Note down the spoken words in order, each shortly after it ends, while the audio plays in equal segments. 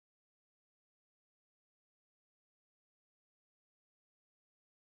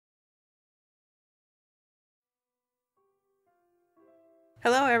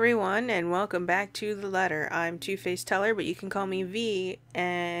Hello everyone and welcome back to The Letter. I'm Two-Faced Teller, but you can call me V,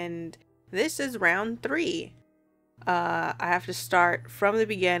 and this is round 3. I have to start from the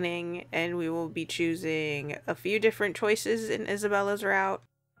beginning and we will be choosing a few different choices in Isabella's route.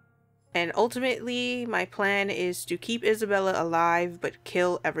 And ultimately, my plan is to keep Isabella alive but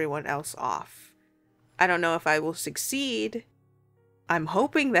kill everyone else off. I don't know if I will succeed. I'm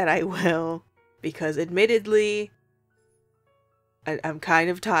hoping that I will, because admittedly, I'm kind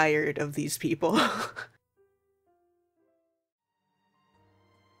of tired of these people.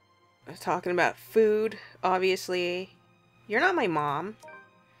 Talking about food, obviously. You're not my mom.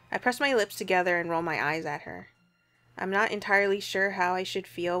 I press my lips together and roll my eyes at her. I'm not entirely sure how I should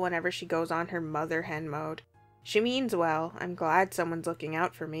feel whenever she goes on her mother hen mode. She means well. I'm glad someone's looking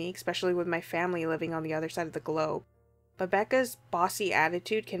out for me, especially with my family living on the other side of the globe. But Becca's bossy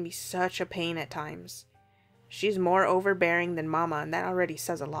attitude can be such a pain at times. She's more overbearing than Mama, and that already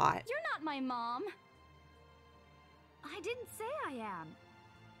says a lot. You're not my mom. I didn't say I am.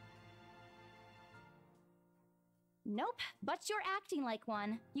 Nope, but you're acting like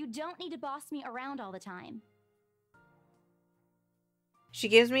one. You don't need to boss me around all the time. She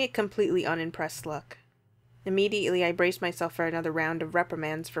gives me a completely unimpressed look. Immediately, I brace myself for another round of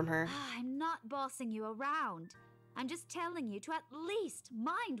reprimands from her. I'm not bossing you around. I'm just telling you to at least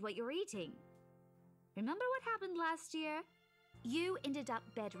mind what you're eating. Remember what happened last year? You ended up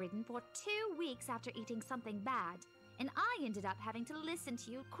bedridden for 2 weeks after eating something bad, and I ended up having to listen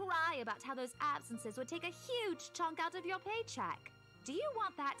to you cry about how those absences would take a huge chunk out of your paycheck. Do you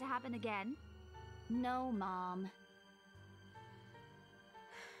want that to happen again? No, Mom.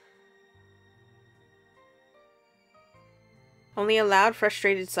 Only a loud,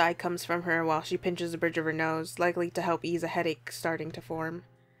 frustrated sigh comes from her while she pinches the bridge of her nose, likely to help ease a headache starting to form.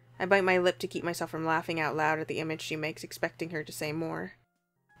 I bite my lip to keep myself from laughing out loud at the image she makes, expecting her to say more.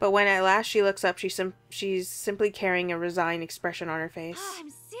 But when at last she looks up, she's simply carrying a resigned expression on her face.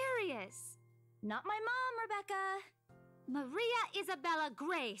 I'm serious. Not my mom, Rebecca. Maria Isabella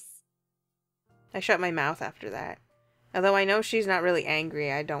Grace. I shut my mouth after that. Although I know she's not really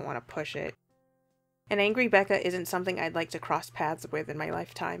angry, I don't want to push it. An angry Becca isn't something I'd like to cross paths with in my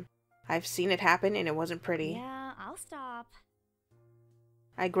lifetime. I've seen it happen and it wasn't pretty. Yeah, I'll stop.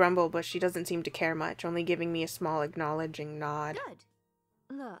 I grumble, but she doesn't seem to care much, only giving me a small acknowledging nod. Good.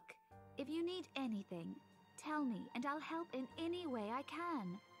 Look, if you need anything, tell me and I'll help in any way I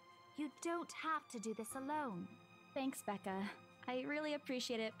can. You don't have to do this alone. Thanks, Becca. I really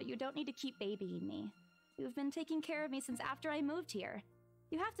appreciate it, but you don't need to keep babying me. You've been taking care of me since after I moved here.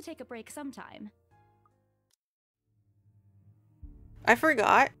 You have to take a break sometime. I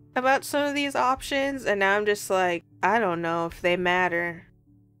forgot about some of these options, and now I'm just like, I don't know if they matter.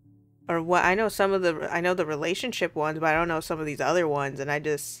 Or what. I know the relationship ones, but I don't know some of these other ones, and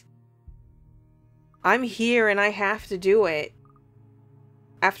I'm here and I have to do it.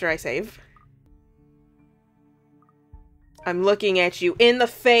 After I save. I'm looking at you in the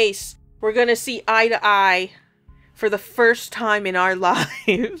face. We're gonna see eye to eye for the first time in our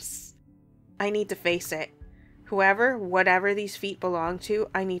lives. I need to face it. Whatever these feet belong to,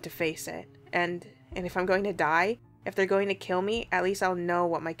 I need to face it. And if I'm going to die, if they're going to kill me, at least I'll know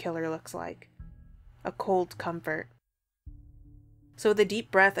what my killer looks like. A cold comfort. So with a deep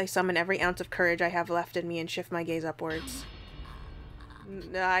breath, I summon every ounce of courage I have left in me and shift my gaze upwards.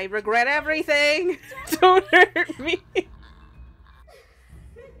 I regret everything! Don't hurt me!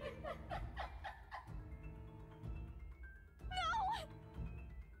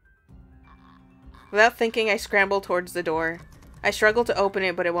 Without thinking, I scramble towards the door. I struggle to open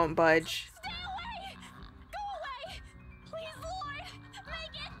it, but it won't budge. Stay away! Go away! Please, Lord!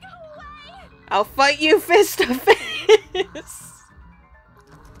 Make it go away! I'll fight you fist to face!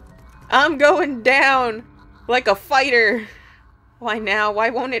 I'm going down! Like a fighter! Why now?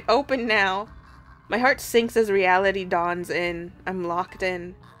 Why won't it open now? My heart sinks as reality dawns in. I'm locked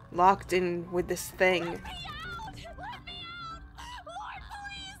in. Locked in with this thing. Let me out! Let me out! Lord,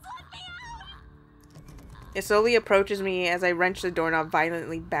 please, let me out! It slowly approaches me as I wrench the doorknob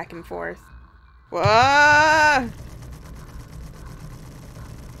violently back and forth. Whoa!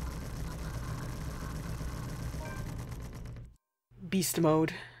 Beast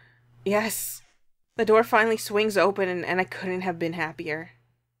mode. Yes! The door finally swings open and I couldn't have been happier.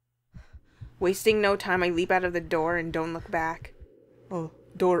 Wasting no time, I leap out of the door and don't look back. Oh,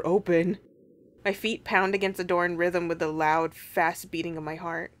 door open. My feet pound against the door in rhythm with the loud, fast beating of my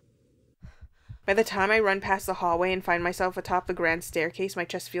heart. By the time I run past the hallway and find myself atop the grand staircase, my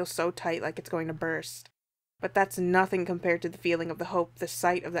chest feels so tight like it's going to burst. But that's nothing compared to the feeling of the hope the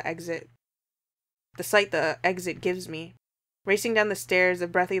sight the exit gives me. Racing down the stairs, a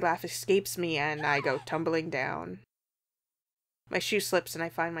breathy laugh escapes me and I go tumbling down. My shoe slips and I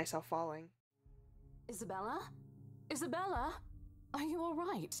find myself falling. Isabella? Isabella? Are you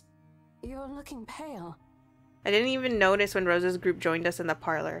alright? You're looking pale. I didn't even notice when Rose's group joined us in the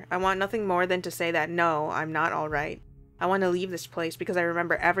parlor. I want nothing more than to say that no, I'm not alright. I want to leave this place because I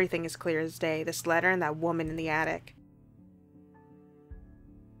remember everything as clear as day. This letter and that woman in the attic.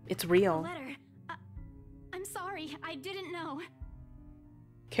 It's real. The letter. I'm sorry, I didn't know.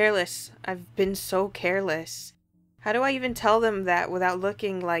 Careless. I've been so careless. How do I even tell them that without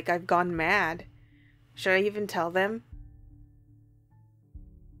looking like I've gone mad? Should I even tell them?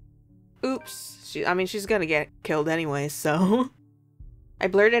 Oops. She's gonna get killed anyway, so... I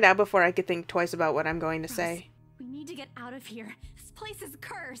blurted out before I could think twice about what I'm going to say. We need to get out of here. This place is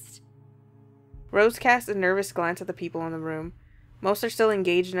cursed. Rose cast a nervous glance at the people in the room. Most are still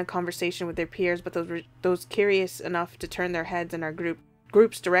engaged in a conversation with their peers, but those curious enough to turn their heads in our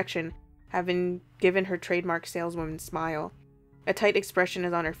group's direction have been given her trademark saleswoman smile. A tight expression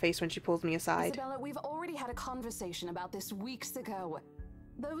is on her face when she pulls me aside. Isabella, we've already had a conversation about this weeks ago.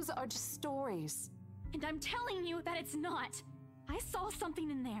 Those are just stories. And I'm telling you that it's not. I saw something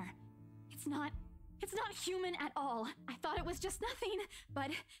in there. It's not human at all. I thought it was just nothing,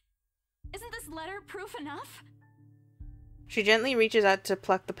 but isn't this letter proof enough? She gently reaches out to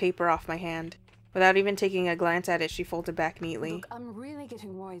pluck the paper off my hand. Without even taking a glance at it, she folds it back neatly. Look, I'm really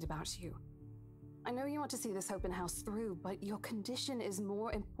getting worried about you. I know you want to see this open house through, but your condition is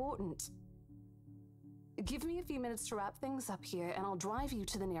more important. Give me a few minutes to wrap things up here, and I'll drive you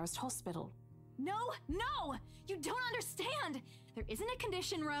to the nearest hospital. No! You don't understand! There isn't a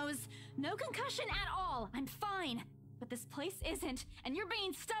condition, Rose. No concussion at all. I'm fine. But this place isn't, and you're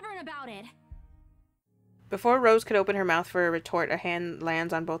being stubborn about it. Before Rose could open her mouth for a retort, a hand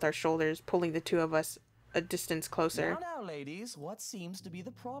lands on both our shoulders, pulling the two of us a distance closer. Now, ladies, what seems to be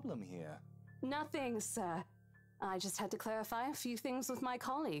the problem here? Nothing, sir. I just had to clarify a few things with my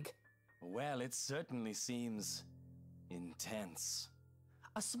colleague. Well, it certainly seems intense.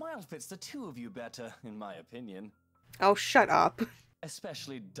 A smile fits the two of you better, in my opinion. Oh, shut up.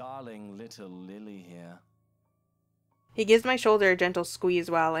 Especially darling little Lily here. He gives my shoulder a gentle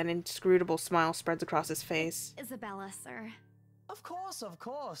squeeze while an inscrutable smile spreads across his face. Isabella, sir. Of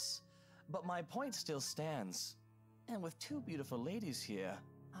course. But my point still stands. And with two beautiful ladies here,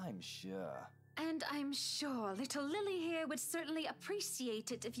 I'm sure. And I'm sure little Lily here would certainly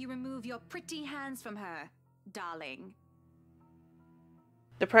appreciate it if you remove your pretty hands from her, darling.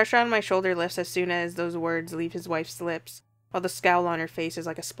 The pressure on my shoulder lifts as soon as those words leave his wife's lips, while the scowl on her face is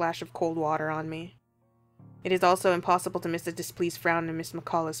like a splash of cold water on me. It is also impossible to miss the displeased frown in Miss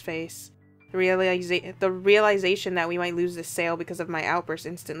McCullough's face. The realization that we might lose this sale because of my outburst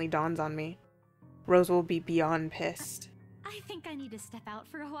instantly dawns on me. Rose will be beyond pissed. I think I need to step out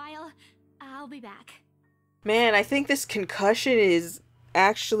for a while. I'll be back. Man, I think this concussion is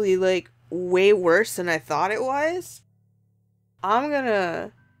actually, like, way worse than I thought it was. I'm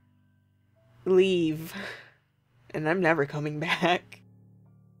gonna leave. And I'm never coming back.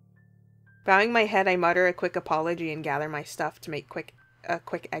 Bowing my head, I mutter a quick apology and gather my stuff to make a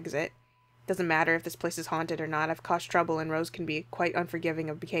quick exit. Doesn't matter if this place is haunted or not. I've caused trouble and Rose can be quite unforgiving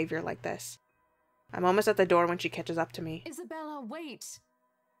of behavior like this. I'm almost at the door when she catches up to me. Isabella, wait!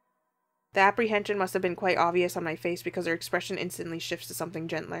 The apprehension must have been quite obvious on my face because her expression instantly shifts to something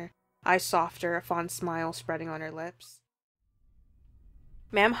gentler. Eyes softer, a fond smile spreading on her lips.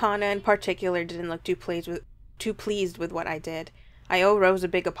 Ma'am Hannah in particular didn't look too pleased with what I did. I owe Rose a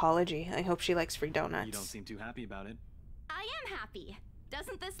big apology. I hope she likes free donuts. You don't seem too happy about it. I am happy.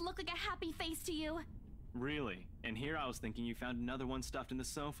 Doesn't this look like a happy face to you? Really? And here I was thinking you found another one stuffed in the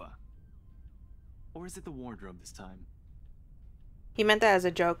sofa. Or is it the wardrobe this time? He meant that as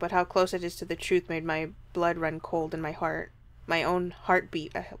a joke, but how close it is to the truth made my blood run cold in my heart. My own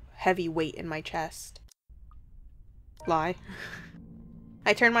heartbeat a heavy weight in my chest. Lie.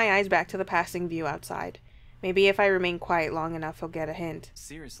 I turned my eyes back to the passing view outside. Maybe if I remain quiet long enough, he'll get a hint.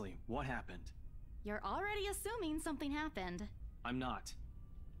 Seriously, what happened? You're already assuming something happened. I'm not.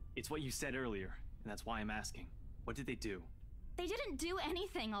 It's what you said earlier, and that's why I'm asking. What did they do? They didn't do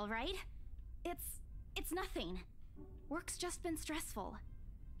anything, all right? It's nothing. Work's just been stressful.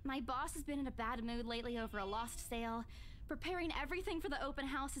 My boss has been in a bad mood lately over a lost sale. Preparing everything for the open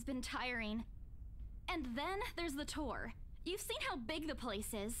house has been tiring. And then there's the tour. You've seen how big the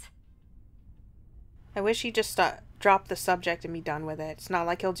place is. I wish he'd just drop the subject and be done with it. It's not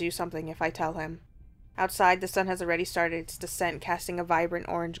like he'll do something if I tell him. Outside, the sun has already started its descent, casting a vibrant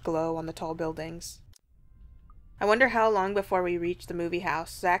orange glow on the tall buildings. I wonder how long before we reach the movie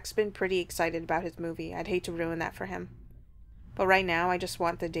house. Zach's been pretty excited about his movie. I'd hate to ruin that for him. But right now, I just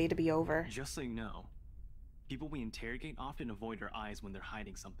want the day to be over. Just so you know, people we interrogate often avoid our eyes when they're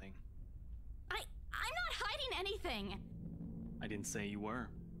hiding something. I'm not hiding anything. I didn't say you were.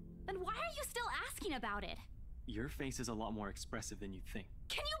 Then why are you still asking about it? Your face is a lot more expressive than you think.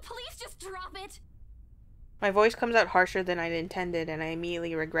 Can you please just drop it? My voice comes out harsher than I'd intended, and I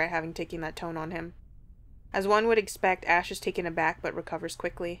immediately regret having taken that tone on him. As one would expect, Ash is taken aback but recovers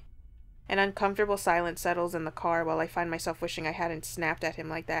quickly. An uncomfortable silence settles in the car while I find myself wishing I hadn't snapped at him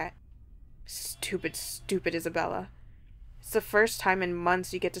like that. Stupid, stupid Isabella. It's the first time in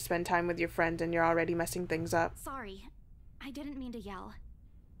months you get to spend time with your friends and you're already messing things up. Sorry. I didn't mean to yell.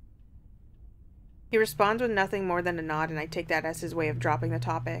 He responds with nothing more than a nod, and I take that as his way of dropping the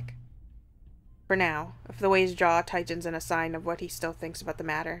topic. For now, if the way his jaw tightens in a sign of what he still thinks about the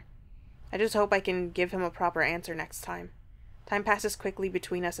matter. I just hope I can give him a proper answer next time. Time passes quickly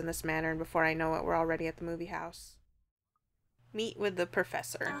between us in this manner, and before I know it, we're already at the movie house. Meet with the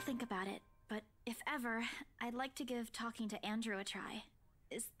professor. I'll think about it, but if ever, I'd like to give talking to Andrew a try.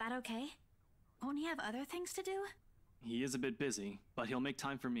 Is that okay? Won't he have other things to do? He is a bit busy, but he'll make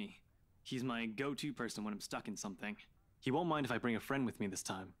time for me. He's my go-to person when I'm stuck in something. He won't mind if I bring a friend with me this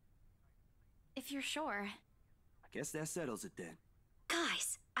time. If you're sure. I guess that settles it then.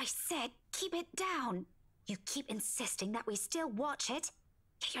 Guys, I said keep it down. You keep insisting that we still watch it,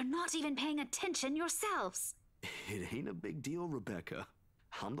 yet you're not even paying attention yourselves. It ain't a big deal, Rebecca.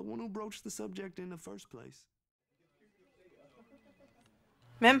 I'm the one who broached the subject in the first place.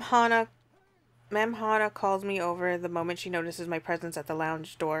 Mem Hana calls me over the moment she notices my presence at the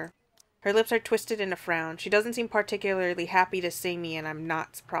lounge door. Her lips are twisted in a frown. She doesn't seem particularly happy to see me, and I'm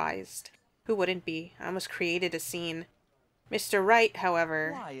not surprised. Who wouldn't be? I almost created a scene. Mr. Wright,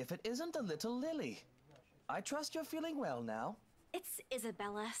 however... Why, if it isn't the little Lily? I trust you're feeling well now. It's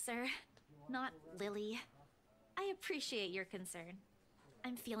Isabella, sir, not Lily. I appreciate your concern.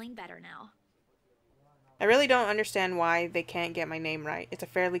 I'm feeling better now. I really don't understand why they can't get my name right. It's a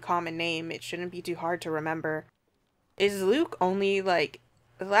fairly common name. It shouldn't be too hard to remember. Is Luke only, like...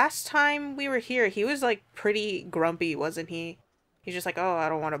 The last time we were here, he was, like, pretty grumpy, wasn't he? He's just like, oh, I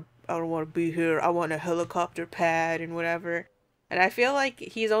don't want to be here. I want a helicopter pad and whatever. And I feel like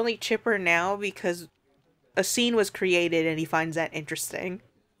he's only chipper now because a scene was created and he finds that interesting.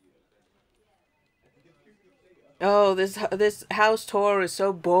 Oh, this house tour is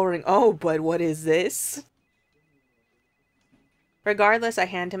so boring. Oh, but what is this? Regardless, I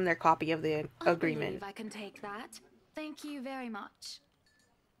hand him their copy of the agreement. I believe I can take that. Thank you very much.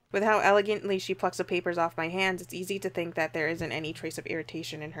 With how elegantly she plucks the papers off my hands, it's easy to think that there isn't any trace of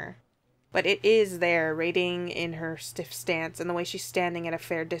irritation in her. But it is there, radiating in her stiff stance and the way she's standing at a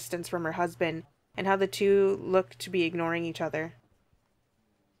fair distance from her husband, and how the two look to be ignoring each other.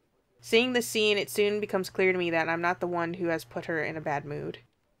 Seeing the scene, it soon becomes clear to me that I'm not the one who has put her in a bad mood.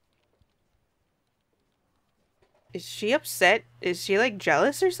 Is she upset? Is she, like,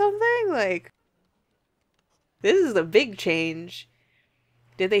 jealous or something? Like, this is a big change.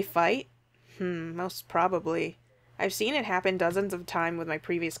 Did they fight? Most probably. I've seen it happen dozens of times with my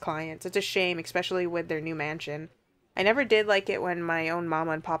previous clients. It's a shame, especially with their new mansion. I never did like it when my own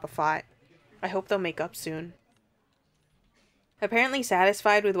mama and papa fought. I hope they'll make up soon. Apparently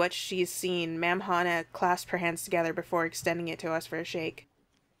satisfied with what she's seen, Ma'am Hana clasped her hands together before extending it to us for a shake.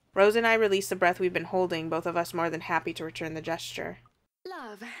 Rose and I released the breath we've been holding, both of us more than happy to return the gesture.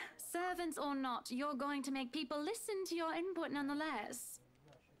 Love, servants or not, you're going to make people listen to your input nonetheless.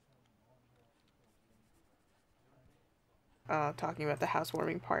 Talking about the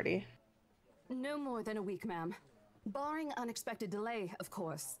housewarming party. No more than a week, ma'am. Barring unexpected delay, of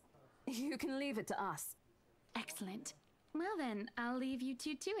course. You can leave it to us. Excellent. Well then, I'll leave you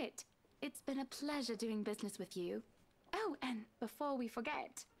two to it. It's been a pleasure doing business with you. Oh, and before we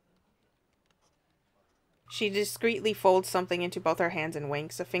forget... She discreetly folds something into both her hands and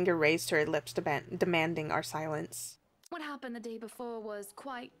winks, a finger raised to her lips, demanding our silence. What happened the day before was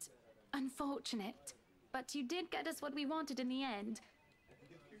quite unfortunate, but you did get us what we wanted in the end.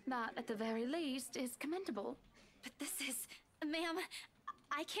 That, at the very least, is commendable. But this is... Ma'am,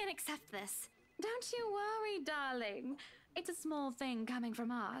 I can't accept this. Don't you worry, darling. It's a small thing coming from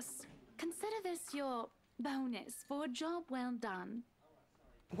us. Consider this your bonus for a job well done.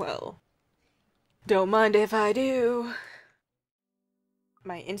 Well, don't mind if I do.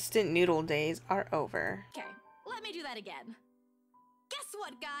 My instant noodle days are over. Okay, let me do that again. Guess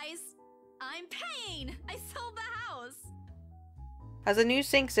what, guys? I'm paying! I sold the house! As the news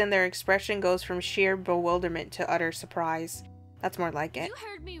sinks in, their expression goes from sheer bewilderment to utter surprise. That's more like it. You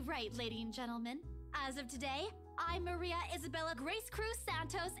heard me right, ladies and gentlemen. As of today, I'm Maria Isabella Grace Cruz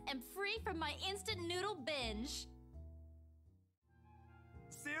Santos and free from my instant noodle binge.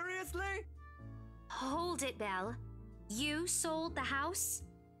 Seriously? Hold it, Belle. You sold the house?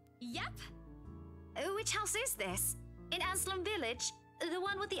 Yep. Which house is this? In Anslem Village? The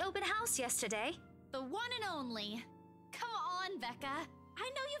one with the open house yesterday? The one and only. Come on, Becca. I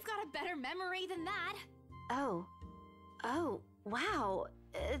know you've got a better memory than that. Oh. Oh, wow.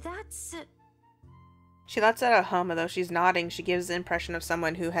 That's... She lets out a hum, though she's nodding. She gives the impression of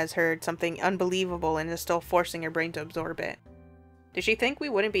someone who has heard something unbelievable and is still forcing her brain to absorb it. Does she think we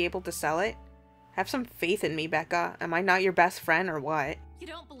wouldn't be able to sell it? Have some faith in me, Becca. Am I not your best friend or what? You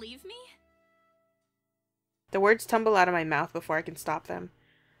don't believe me? The words tumble out of my mouth before I can stop them.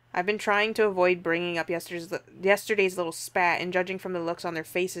 I've been trying to avoid bringing up yesterday's little spat, and judging from the looks on their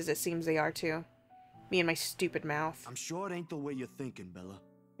faces, it seems they are too. Me and my stupid mouth. I'm sure it ain't the way you're thinking, Bella.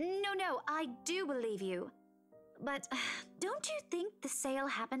 No, I do believe you. But don't you think the sale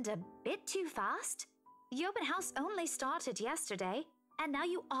happened a bit too fast? The open house only started yesterday, and now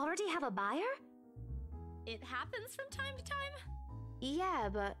you already have a buyer? It happens from time to time. Yeah,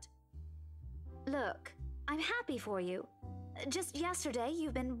 but... Look, I'm happy for you. Just yesterday,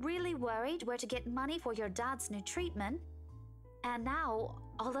 you've been really worried where to get money for your dad's new treatment. And now,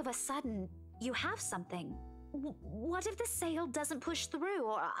 all of a sudden, you have something. What if the sale doesn't push through,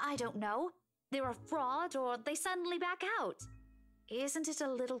 or I don't know, they're a fraud, or they suddenly back out? Isn't it a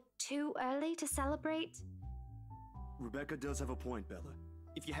little too early to celebrate? Rebecca does have a point, Bella.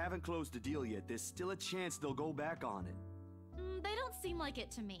 If you haven't closed the deal yet, there's still a chance they'll go back on it. They don't seem like it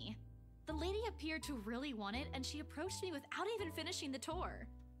to me. The lady appeared to really want it, and she approached me without even finishing the tour.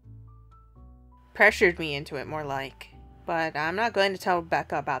 Pressured me into it, more like. But I'm not going to tell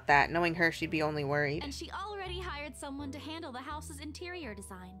Becca about that. Knowing her, she'd be only worried. And she already hired someone to handle the house's interior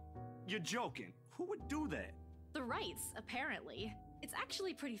design. You're joking. Who would do that? The Wrights, apparently. It's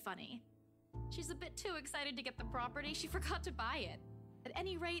actually pretty funny. She's a bit too excited to get the property, she forgot to buy it. At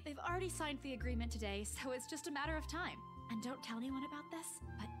any rate, they've already signed the agreement today, so it's just a matter of time. And don't tell anyone about this,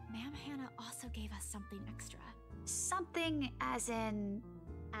 but Ma'am Hannah also gave us something extra. Something as in...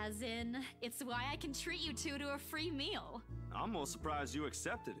 As in, it's why I can treat you two to a free meal. I'm more surprised you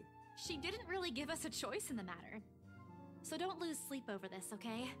accepted it. She didn't really give us a choice in the matter. So don't lose sleep over this,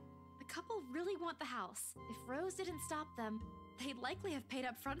 okay? The couple really want the house. If Rose didn't stop them, they'd likely have paid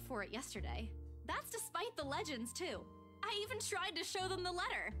up front for it yesterday. That's despite the legends, too. I even tried to show them the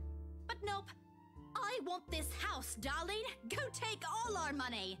letter. But nope. I want this house, darling. Go take all our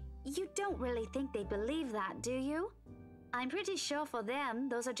money. You don't really think they believe that, do you? I'm pretty sure for them,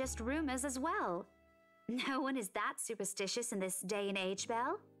 those are just rumors as well. No one is that superstitious in this day and age,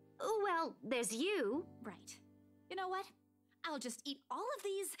 Belle. Well, there's you. Right. You know what? I'll just eat all of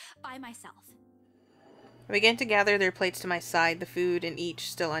these by myself. I begin to gather their plates to my side, the food in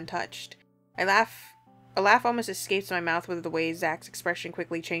each still untouched. I laugh. A laugh almost escapes my mouth with the way Zach's expression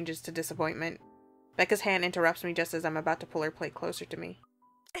quickly changes to disappointment. Becca's hand interrupts me just as I'm about to pull her plate closer to me.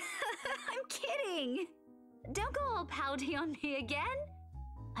 I'm kidding. Don't go all pouty on me again.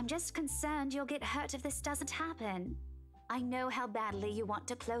 I'm just concerned you'll get hurt if this doesn't happen. I know how badly you want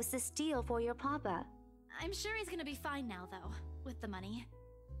to close this deal for your papa. I'm sure he's gonna be fine now, though, with the money.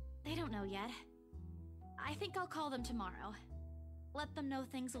 They don't know yet. I think I'll call them tomorrow. Let them know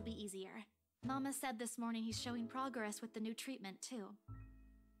things will be easier. Mama said this morning he's showing progress with the new treatment, too.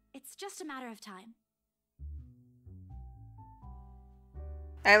 It's just a matter of time.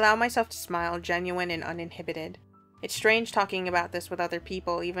 I allow myself to smile, genuine and uninhibited. It's strange talking about this with other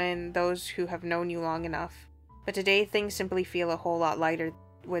people, even those who have known you long enough. But today things simply feel a whole lot lighter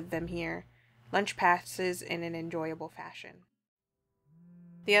with them here. Lunch passes in an enjoyable fashion.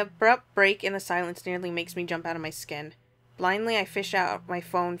 The abrupt break in the silence nearly makes me jump out of my skin. Blindly, I fish out my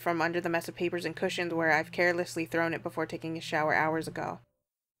phone from under the mess of papers and cushions where I've carelessly thrown it before taking a shower hours ago.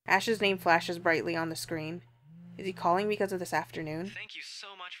 Ash's name flashes brightly on the screen. Is he calling because of this afternoon? Thank you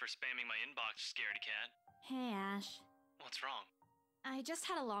so much for spamming my inbox, scaredy cat. Hey, Ash. What's wrong? I just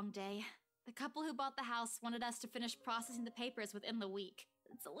had a long day. The couple who bought the house wanted us to finish processing the papers within the week.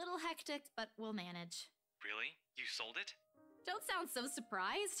 It's a little hectic, but we'll manage. Really? You sold it? Don't sound so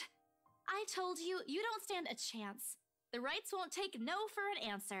surprised. I told you, you don't stand a chance. The Wrights won't take no for an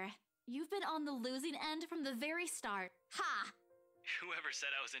answer. You've been on the losing end from the very start. Ha! Whoever said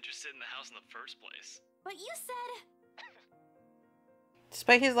I was interested in the house in the first place? But you said...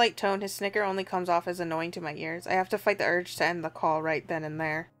 Despite his light tone, his snicker only comes off as annoying to my ears. I have to fight the urge to end the call right then and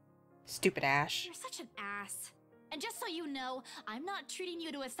there. Stupid Ash. You're such an ass. And just so you know, I'm not treating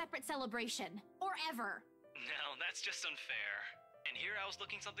you to a separate celebration. Or ever. No, that's just unfair. And here I was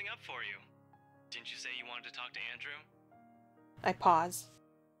looking something up for you. Didn't you say you wanted to talk to Andrew? I pause.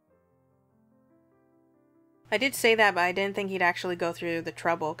 I did say that, but I didn't think he'd actually go through the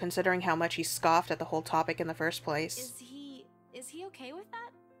trouble, considering how much he scoffed at the whole topic in the first place. Is he okay with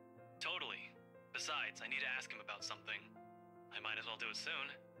that? Totally. Besides, I need to ask him about something. I might as well do it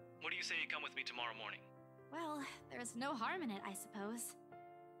soon. What do you say you come with me tomorrow morning? Well, there's no harm in it, I suppose.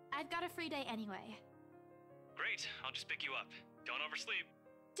 I've got a free day anyway. Great, I'll just pick you up. Don't oversleep.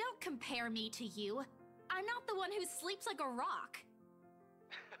 Don't compare me to you. I'm not the one who sleeps like a rock.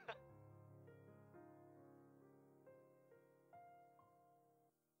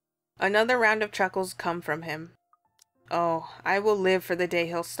 Another round of chuckles come from him. Oh, I will live for the day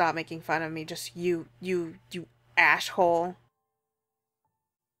he'll stop making fun of me. Just you ash hole.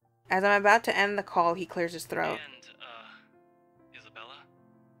 As I'm about to end the call, he clears his throat. And, Isabella?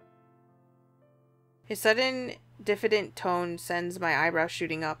 His sudden, diffident tone sends my eyebrows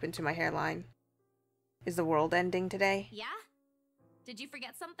shooting up into my hairline. Is the world ending today? Yeah? Did you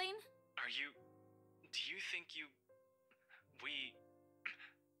forget something? Do you think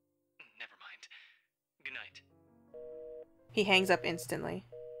never mind. Good night. He hangs up instantly.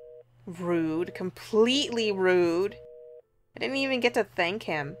 Rude. Completely rude. I didn't even get to thank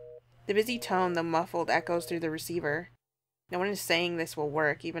him. The busy tone, the muffled, echoes through the receiver. No one is saying this will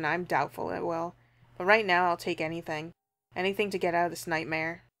work, even I'm doubtful it will. But right now, I'll take anything. Anything to get out of this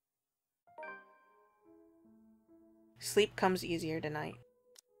nightmare. Sleep comes easier tonight.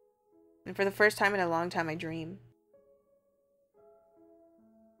 And for the first time in a long time, I dream.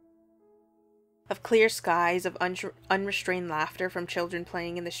 Of clear skies, of unrestrained laughter from children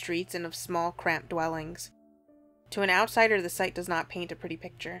playing in the streets, and of small, cramped dwellings. To an outsider, the sight does not paint a pretty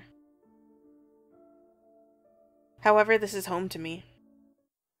picture. However, this is home to me.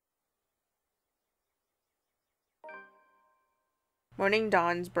 Morning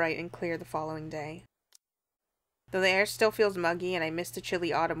dawns bright and clear the following day. Though the air still feels muggy and I miss the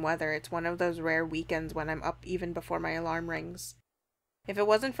chilly autumn weather, it's one of those rare weekends when I'm up even before my alarm rings. If it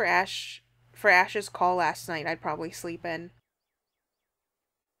wasn't for Ash's call last night, I'd probably sleep in.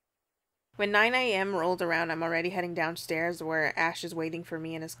 When 9 a.m. rolled around, I'm already heading downstairs where Ash is waiting for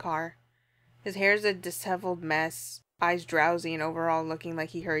me in his car. His hair's a disheveled mess, eyes drowsy, and overall looking like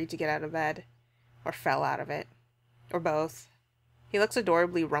he hurried to get out of bed. Or fell out of it. Or both. He looks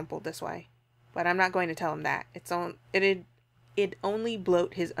adorably rumpled this way. But I'm not going to tell him that. It'd only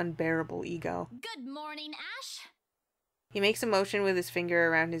bloat his unbearable ego. Good morning, Ash. He makes a motion with his finger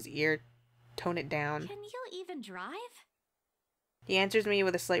around his ear. Tone it down. Can you even drive? He answers me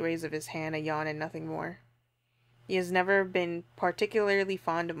with a slight raise of his hand, a yawn, and nothing more. He has never been particularly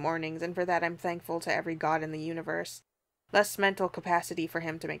fond of mornings, and for that I'm thankful to every god in the universe. Less mental capacity for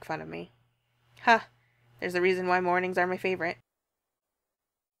him to make fun of me. Ha! There's a reason why mornings are my favorite.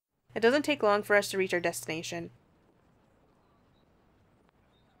 It doesn't take long for us to reach our destination.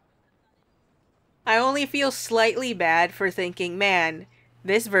 I only feel slightly bad for thinking, man,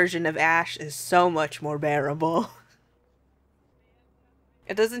 this version of Ash is so much more bearable.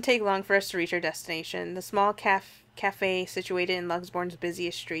 It doesn't take long for us to reach our destination. The small cafe situated in Lugsborn's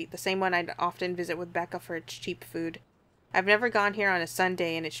busiest street, the same one I'd often visit with Becca for its cheap food. I've never gone here on a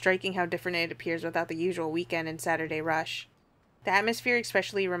Sunday, and it's striking how different it appears without the usual weekend and Saturday rush. The atmosphere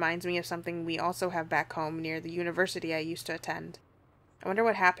especially reminds me of something we also have back home near the university I used to attend. I wonder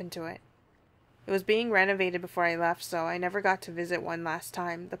what happened to it. It was being renovated before I left, so I never got to visit one last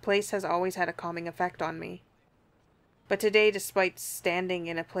time. The place has always had a calming effect on me. But today, despite standing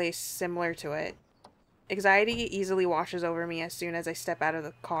in a place similar to it, anxiety easily washes over me as soon as I step out of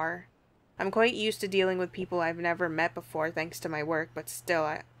the car. I'm quite used to dealing with people I've never met before thanks to my work, but still,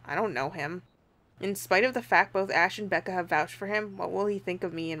 I don't know him. In spite of the fact both Ash and Becca have vouched for him, what will he think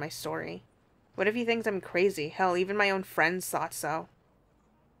of me and my story? What if he thinks I'm crazy? Hell, even my own friends thought so.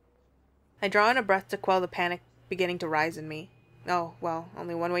 I draw in a breath to quell the panic beginning to rise in me. Oh, well,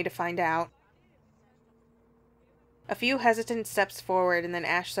 only one way to find out. A few hesitant steps forward, and then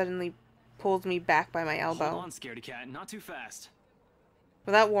Ash suddenly pulls me back by my elbow. Hold on, scaredy cat. Not too fast.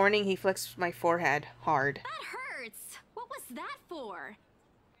 Without warning, he flicks my forehead hard. That hurts. What was that for?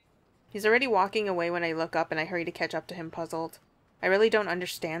 He's already walking away when I look up, and I hurry to catch up to him, puzzled. I really don't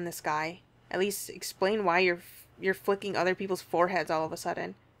understand this guy. At least explain why you're flicking other people's foreheads all of a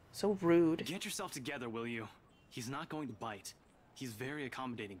sudden. So rude. Get yourself together, will you? He's not going to bite. He's very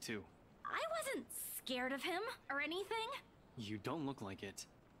accommodating, too. I wasn't scared of him or anything. You don't look like it.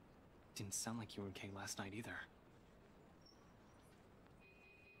 Didn't sound like you were okay last night either.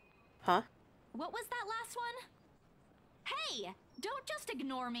 Huh? What was that last one? Hey, don't just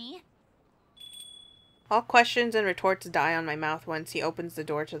ignore me. All questions and retorts die on my mouth once he opens the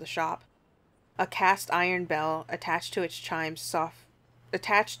door to the shop. A cast iron bell attached to it chimes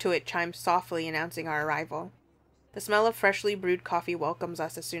softly announcing our arrival. The smell of freshly brewed coffee welcomes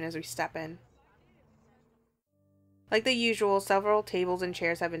us as soon as we step in. Like the usual, several tables and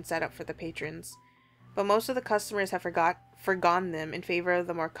chairs have been set up for the patrons, but most of the customers have forgone them in favor of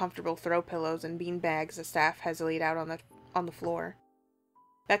the more comfortable throw pillows and bean bags the staff has laid out on the floor.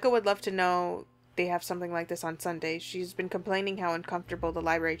 Becca would love to know they have something like this on Sundays. She's been complaining how uncomfortable the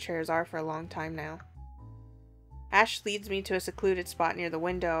library chairs are for a long time now. Ash leads me to a secluded spot near the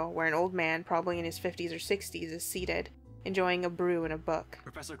window where an old man, probably in his 50s or 60s, is seated, enjoying a brew and a book.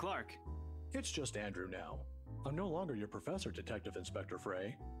 Professor Clark. It's just Andrew now. I'm no longer your professor, Detective Inspector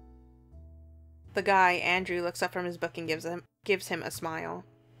Frey. The guy, Andrew, looks up from his book and gives him a smile.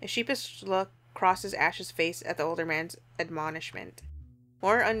 A sheepish look crosses Ash's face at the older man's admonishment.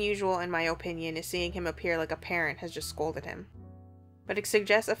 More unusual, in my opinion, is seeing him appear like a parent has just scolded him. But it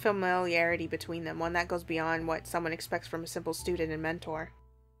suggests a familiarity between them, one that goes beyond what someone expects from a simple student and mentor.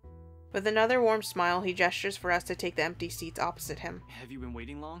 With another warm smile, he gestures for us to take the empty seats opposite him. Have you been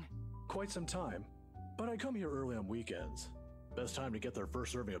waiting long? Quite some time, but I come here early on weekends. Best time to get their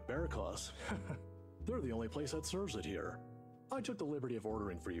first serving of bear claws. They're the only place that serves it here. I took the liberty of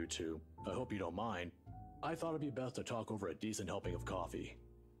ordering for you two. I hope you don't mind. I thought it'd be best to talk over a decent helping of coffee.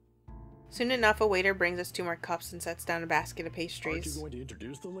 Soon enough, a waiter brings us 2 more cups and sets down a basket of pastries. Aren't you going to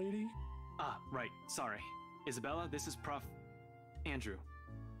introduce the lady? Ah, right. Sorry. Isabella, this is Prof. Andrew.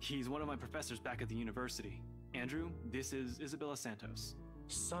 He's one of my professors back at the university. Andrew, this is Isabella Santos.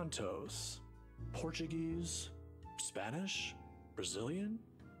 Santos. Portuguese? Spanish? Brazilian?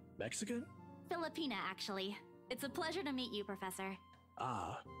 Mexican? Filipina, actually. It's a pleasure to meet you, Professor.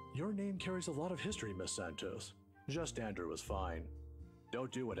 Ah, your name carries a lot of history, Miss Santos. Just Andrew is fine.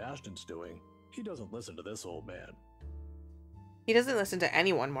 Don't do what Ashton's doing. He doesn't listen to this old man. He doesn't listen to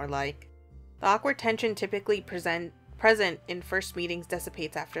anyone, more like. The awkward tension typically present in first meetings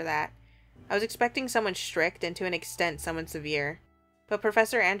dissipates after that. I was expecting someone strict and to an extent someone severe. But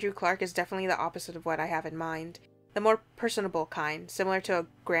Professor Andrew Clark is definitely the opposite of what I have in mind. The more personable kind, similar to a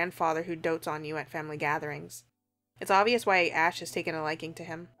grandfather who dotes on you at family gatherings. It's obvious why Ash has taken a liking to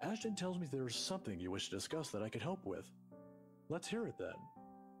him. Ashton tells me there's something you wish to discuss that I could help with. Let's hear it then.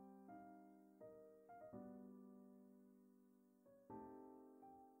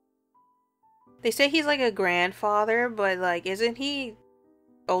 They say he's like a grandfather, but like, isn't he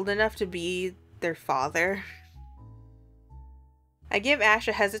old enough to be their father? I give Ash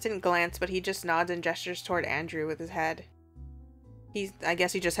a hesitant glance, but he just nods and gestures toward Andrew with his head. I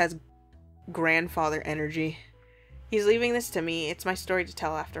guess he just has grandfather energy. He's leaving this to me. It's my story to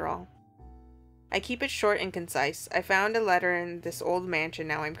tell after all. I keep it short and concise. I found a letter in this old mansion,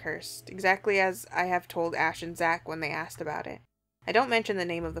 now I'm cursed. Exactly as I have told Ash and Zach when they asked about it. I don't mention the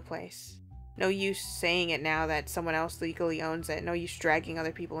name of the place. No use saying it now that someone else legally owns it. No use dragging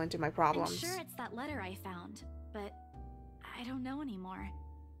other people into my problems. I'm sure it's that letter I found, but I don't know anymore.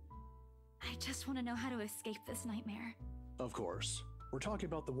 I just want to know how to escape this nightmare. Of course. We're talking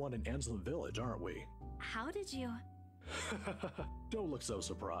about the one in Anslem Village, aren't we? How did you... Don't look so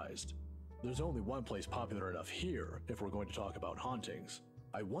surprised. There's only one place popular enough here if we're going to talk about hauntings.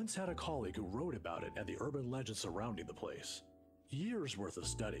 I once had a colleague who wrote about it and the urban legends surrounding the place. Years worth of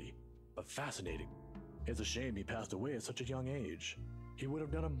study, but fascinating. It's a shame he passed away at such a young age. He would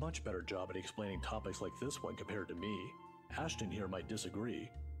have done a much better job at explaining topics like this one compared to me. Ashton here might disagree,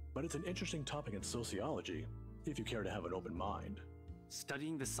 but it's an interesting topic in sociology, if you care to have an open mind.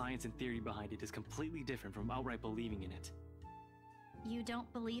 Studying the science and theory behind it is completely different from outright believing in it. You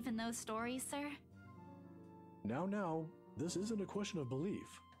don't believe in those stories, sir? Now, this isn't a question of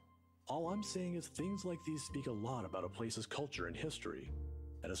belief. All I'm saying is things like these speak a lot about a place's culture and history.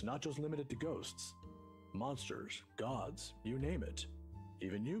 And it's not just limited to ghosts. Monsters, gods, you name it.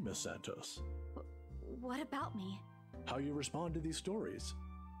 Even you, Miss Santos. What about me? How you respond to these stories.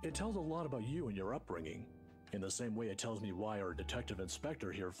 It tells a lot about you and your upbringing. In the same way it tells me why our detective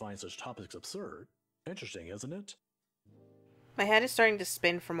inspector here finds such topics absurd. Interesting, isn't it? My head is starting to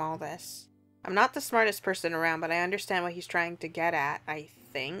spin from all this. I'm not the smartest person around, but I understand what he's trying to get at, I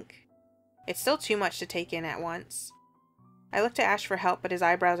think. It's still too much to take in at once. I look to Ash for help, but his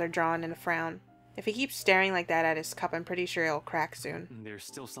eyebrows are drawn in a frown. If he keeps staring like that at his cup, I'm pretty sure it'll crack soon. There's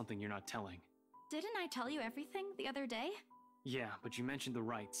still something you're not telling. Didn't I tell you everything the other day? Yeah, but you mentioned the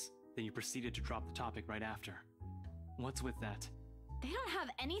rights. Then you proceeded to drop the topic right after. What's with that? They don't have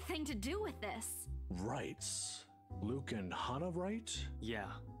anything to do with this. Rights? Luke and Hannah, right? Yeah,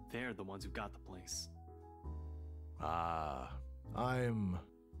 they're the ones who got the place. I'm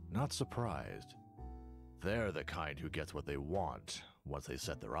not surprised. They're the kind who gets what they want once they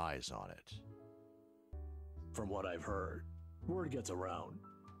set their eyes on it. From what I've heard, word gets around.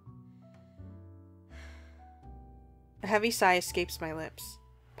 A heavy sigh escapes my lips.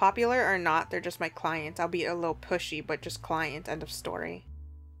 Popular or not, they're just my clients. I'll be a little pushy, but just clients. End of story.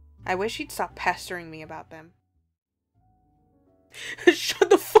 I wish he'd stop pestering me about them. Shut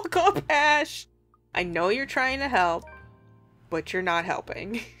the fuck up, Ash! I know you're trying to help, but you're not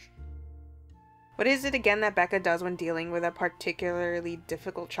helping. What is it again that Becca does when dealing with a particularly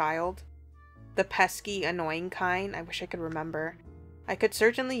difficult child? The pesky, annoying kind? I wish I could remember. I could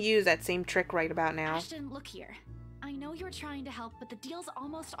certainly use that same trick right about now. Ashton, look here. I know you're trying to help, but the deal's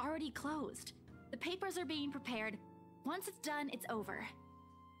almost already closed. The papers are being prepared. Once it's done, it's over.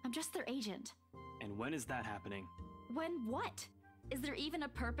 I'm just their agent. And when is that happening? When what? Is there even a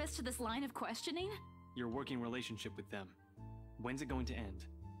purpose to this line of questioning? Your working relationship with them. When's it going to end?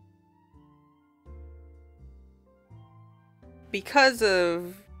 Because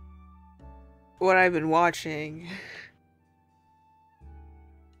of what I've been watching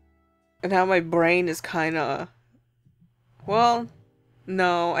and how my brain is kind of, well,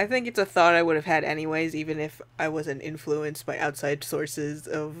 no, I think it's a thought I would have had anyways, even if I wasn't influenced by outside sources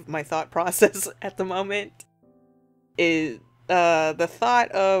of my thought process at the moment, is the thought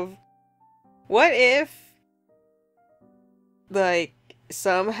of, what if, like,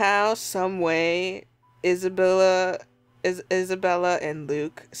 somehow, some way, Isabella and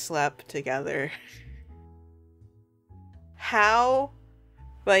Luke slept together? How,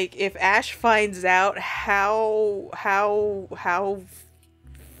 like, if Ash finds out, how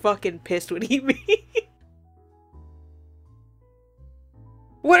fucking pissed would he be?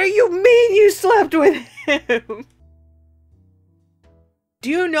 What do you mean you slept with him? Do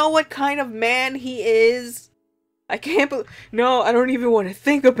you know what kind of man he is? I can't no, I don't even want to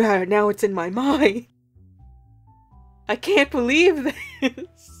think about it. Now it's in my mind. I can't believe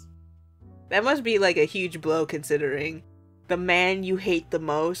this. That must be like a huge blow considering the man you hate the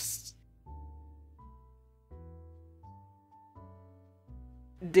most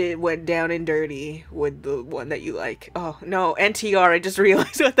went down and dirty with the one that you like. Oh no, NTR, I just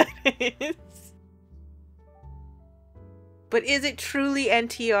realized what that is. But is it truly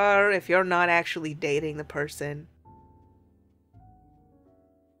NTR if you're not actually dating the person?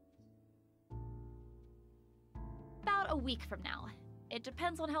 About a week from now. It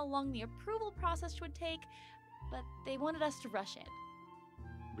depends on how long the approval process would take, but they wanted us to rush it.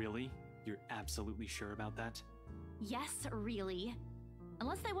 Really? You're absolutely sure about that? Yes, really.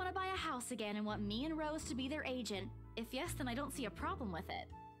 Unless they want to buy a house again and want me and Rose to be their agent. If yes, then I don't see a problem with it.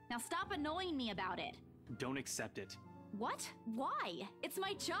 Now stop annoying me about it. Don't accept it. What? Why? It's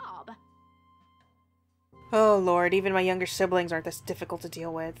my job. Oh lord, even my younger siblings aren't this difficult to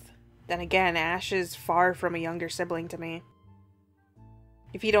deal with. Then again, Ash is far from a younger sibling to me.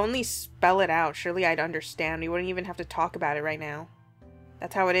 If he'd only spell it out, surely I'd understand. We wouldn't even have to talk about it right now.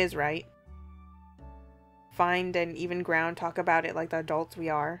 That's how it is, right? Find an even ground, talk about it like the adults we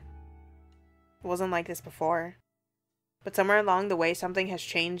are. It wasn't like this before. But somewhere along the way, something has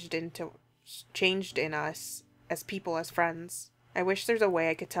changed in us as people, as friends. I wish there's a way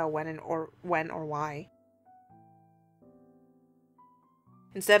I could tell when or why.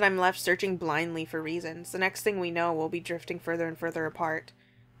 Instead, I'm left searching blindly for reasons. The next thing we know, we'll be drifting further and further apart.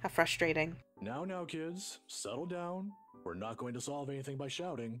 How frustrating. Now, kids, settle down. We're not going to solve anything by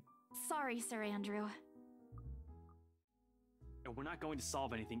shouting. Sorry, Sir Andrew. And we're not going to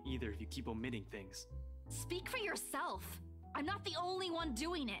solve anything either if you keep omitting things. Speak for yourself. I'm not the only one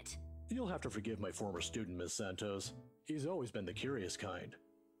doing it. You'll have to forgive my former student, Miss Santos. He's always been the curious kind.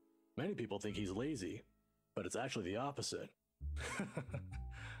 Many people think he's lazy, but it's actually the opposite.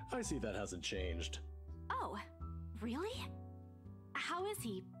 I see that hasn't changed. Oh, really? How is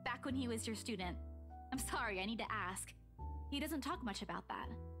he back when he was your student? I'm sorry, I need to ask. He doesn't talk much about that.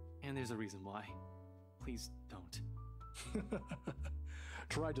 And there's a reason why. Please don't.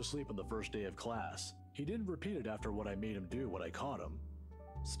 Tried to sleep on the first day of class. He didn't repeat it after what I made him do when I caught him.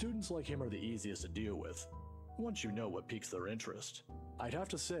 Students like him are the easiest to deal with, once you know what piques their interest. I'd have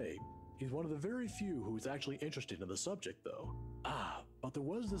to say, he's one of the very few who's actually interested in the subject, though. But there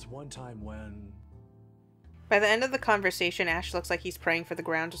was this one time when... By the end of the conversation, Ash looks like he's praying for the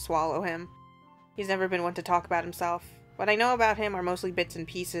ground to swallow him. He's never been one to talk about himself. What I know about him are mostly bits and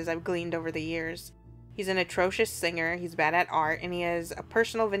pieces I've gleaned over the years. He's an atrocious singer, he's bad at art, and he has a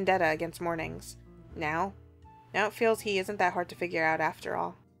personal vendetta against mornings. Now it feels he isn't that hard to figure out after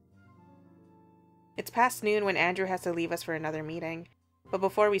all. It's past noon when Andrew has to leave us for another meeting. But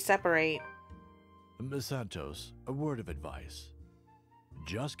before we separate... Miss Santos, a word of advice.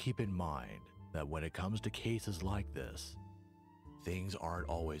 Just keep in mind that when it comes to cases like this, things aren't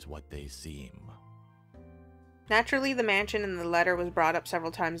always what they seem. Naturally, the mansion and the letter was brought up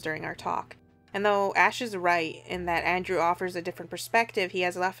several times during our talk. And though Ash is right in that Andrew offers a different perspective, he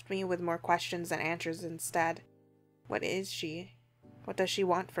has left me with more questions than answers instead. What is she? What does she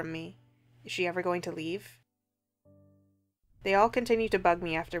want from me? Is she ever going to leave? They all continue to bug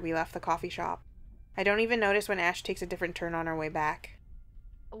me after we left the coffee shop. I don't even notice when Ash takes a different turn on our way back.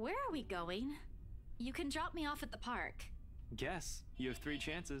 Where are we going? You can drop me off at the park. Guess. You have 3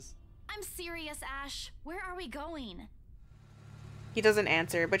 chances. I'm serious, Ash. Where are we going? He doesn't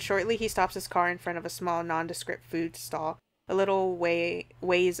answer, but shortly he stops his car in front of a small nondescript food stall, a little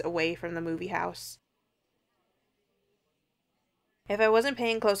ways away from the movie house. If I wasn't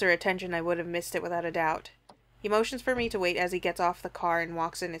paying closer attention, I would have missed it without a doubt. He motions for me to wait as he gets off the car and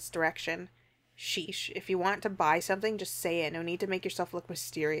walks in its direction. Sheesh, if you want to buy something, just say it. No need to make yourself look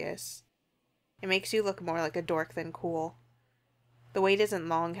mysterious. It makes you look more like a dork than cool. The wait isn't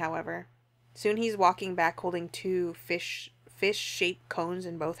long, however. Soon he's walking back holding 2 fish-shaped cones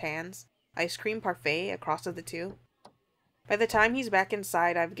in both hands. Ice cream parfait across of the 2. By the time he's back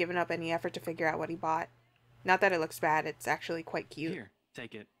inside, I've given up any effort to figure out what he bought. Not that it looks bad, it's actually quite cute. Here,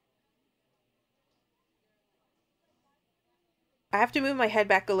 take it. I have to move my head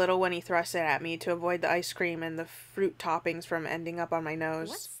back a little when he thrusts it at me to avoid the ice cream and the fruit toppings from ending up on my nose.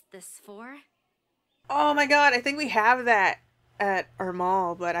 What's this for? Oh my god, I think we have that at our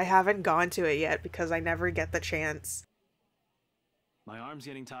mall, but I haven't gone to it yet because I never get the chance. My arm's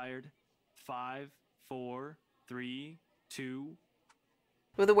getting tired. 5, 4, 3, 2.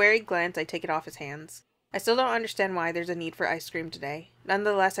 With a wary glance, I take it off his hands. I still don't understand why there's a need for ice cream today.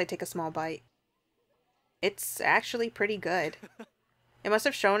 Nonetheless, I take a small bite. It's actually pretty good. It must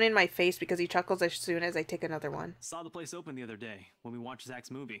have shown in my face because he chuckles as soon as I take another one. Saw the place open the other day when we watched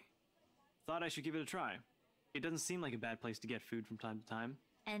Zach's movie. Thought I should give it a try. It doesn't seem like a bad place to get food from time to time.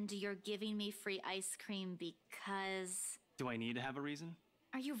 And you're giving me free ice cream because... Do I need to have a reason?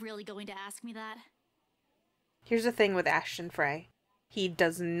 Are you really going to ask me that? Here's the thing with Ashton Frey. He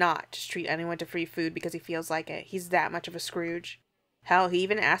does not just treat anyone to free food because he feels like it. He's that much of a Scrooge. Hell, he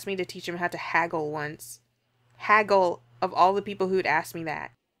even asked me to teach him how to haggle once. Haggle, of all the people who'd asked me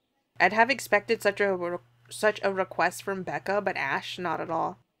that. I'd have expected such a request from Becca, but Ash, not at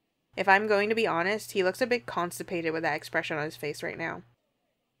all. If I'm going to be honest, he looks a bit constipated with that expression on his face right now.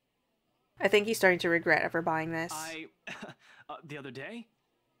 I think he's starting to regret ever buying this. The other day?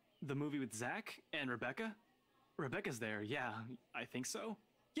 The movie with Zach and Rebecca? Rebecca's there, yeah, I think so.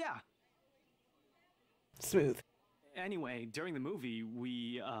 Yeah. Smooth. Anyway, during the movie,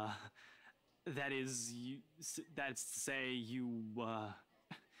 we, that's to say,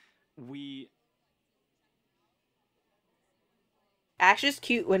 we... Ash is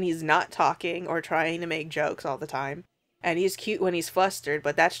cute when he's not talking or trying to make jokes all the time. And he's cute when he's flustered,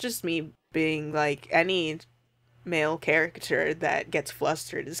 but that's just me being like any male character that gets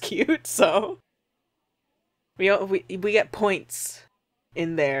flustered is cute, so... We get points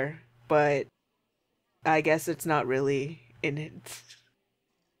in there, but I guess it's not really in it.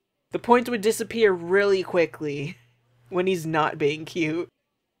 The points would disappear really quickly when he's not being cute.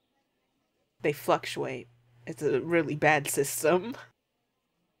 They fluctuate. It's a really bad system.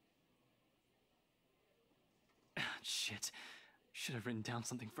 Shit. Should have written down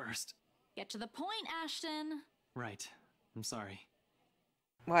something first. Get to the point, Ashton. Right. I'm sorry.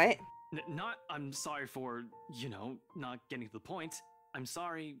 What? Not I'm sorry for, not getting to the point. I'm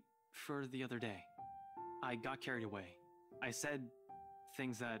sorry for the other day. I got carried away. I said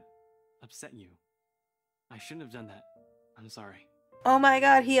things that upset you. I shouldn't have done that. I'm sorry. Oh my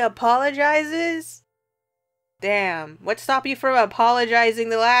god, he apologizes? Damn, what stopped you from apologizing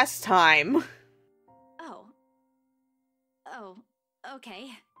the last time? Oh, okay.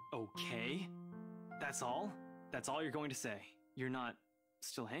 Okay? That's all? That's all you're going to say? You're not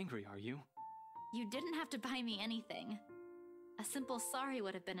still angry, are you? You didn't have to buy me anything. A simple sorry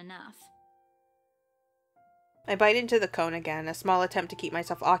would have been enough. I bite into the cone again, a small attempt to keep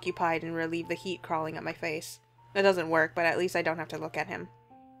myself occupied and relieve the heat crawling up my face. It doesn't work, but at least I don't have to look at him.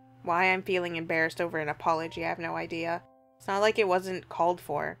 Why I'm feeling embarrassed over an apology, I have no idea. It's not like it wasn't called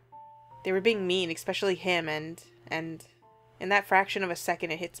for. They were being mean, especially him, and in that fraction of a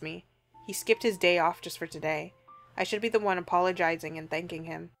second it hits me. He skipped his day off just for today. I should be the one apologizing and thanking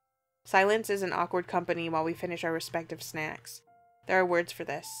him. Silence is an awkward company while we finish our respective snacks. There are words for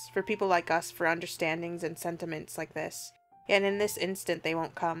this, for people like us, for understandings and sentiments like this. Yet in this instant they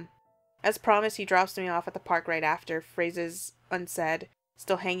won't come. As promised, he drops me off at the park right after, phrases unsaid,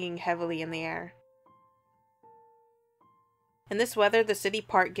 still hanging heavily in the air. In this weather, the city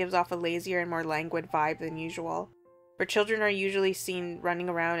park gives off a lazier and more languid vibe than usual. Where children are usually seen running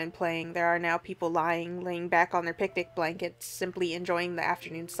around and playing, there are now people laying back on their picnic blankets, simply enjoying the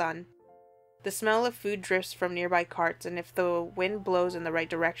afternoon sun. The smell of food drifts from nearby carts, and if the wind blows in the right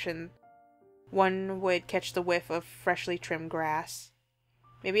direction, one would catch the whiff of freshly trimmed grass.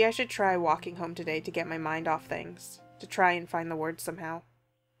 Maybe I should try walking home today to get my mind off things, to try and find the words somehow.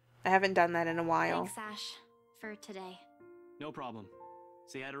 I haven't done that in a while. Thanks, Ash, for today. No problem.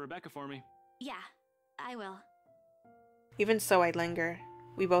 Say hi to Rebecca for me. Yeah, I will. Even so, I linger.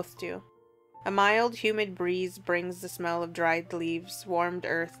 We both do. A mild, humid breeze brings the smell of dried leaves, warmed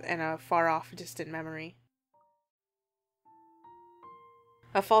earth, and a far-off, distant memory.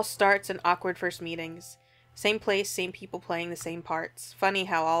 A false starts and awkward first meetings. Same place, same people playing the same parts. Funny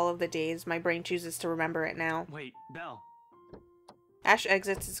how all of the days my brain chooses to remember it now. Wait, Belle. Ash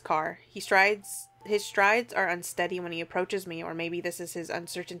exits his car. His strides are unsteady when he approaches me, or maybe this is his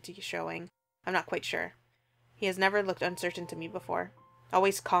uncertainty showing. I'm not quite sure. He has never looked uncertain to me before.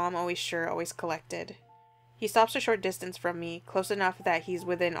 Always calm, always sure, always collected. He stops a short distance from me, close enough that he's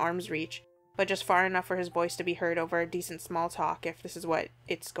within arm's reach, but just far enough for his voice to be heard over a decent small talk if this is what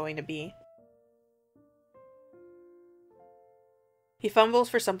it's going to be. He fumbles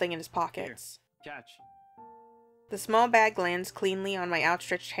for something in his pockets. Here, catch. The small bag lands cleanly on my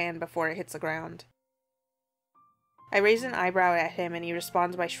outstretched hand before it hits the ground. I raise an eyebrow at him and he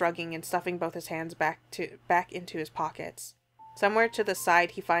responds by shrugging and stuffing both his hands back into his pockets. Somewhere to the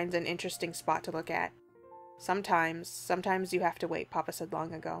side he finds an interesting spot to look at. Sometimes you have to wait, Papa said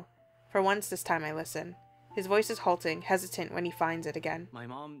long ago. For once this time I listen. His voice is halting, hesitant when he finds it again. My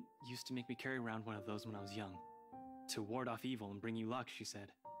mom used to make me carry around one of those when I was young. To ward off evil and bring you luck, she said.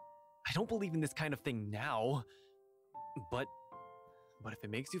 I don't believe in this kind of thing now. But if it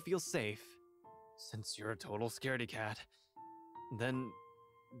makes you feel safe, since you're a total scaredy cat, then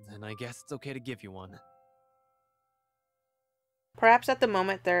I guess it's okay to give you one. Perhaps at the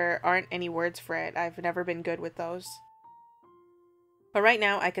moment there aren't any words for it. I've never been good with those. But right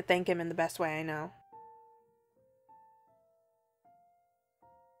now I could thank him in the best way I know.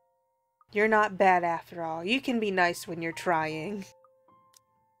 You're not bad after all. You can be nice when you're trying.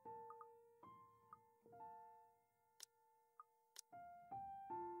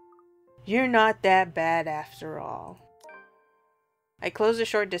 You're not that bad after all. I close the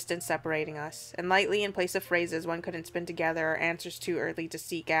short distance separating us, and lightly in place of phrases one couldn't spin together or answers too early to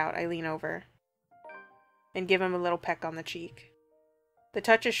seek out, I lean over and give him a little peck on the cheek. The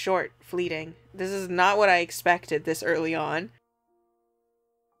touch is short, fleeting. This is not what I expected this early on.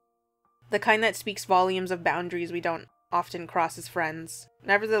 The kind that speaks volumes of boundaries we don't often cross as friends.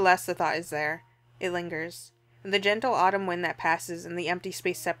 Nevertheless, the thought is there. It lingers. And the gentle autumn wind that passes and the empty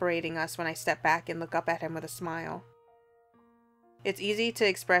space separating us when I step back and look up at him with a smile. It's easy to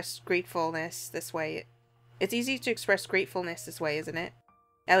express gratefulness this way. Isn't it?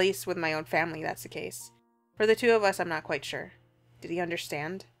 At least with my own family, that's the case. For the two of us, I'm not quite sure. Did he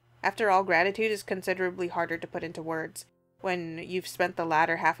understand? After all, gratitude is considerably harder to put into words when you've spent the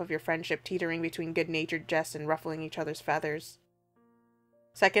latter half of your friendship teetering between good-natured jests and ruffling each other's feathers.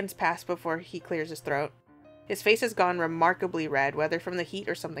 Seconds pass before he clears his throat. His face has gone remarkably red, whether from the heat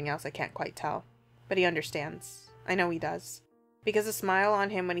or something else I can't quite tell. But he understands. I know he does. Because the smile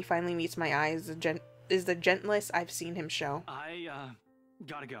on him when he finally meets my eyes is the gentlest I've seen him show. I,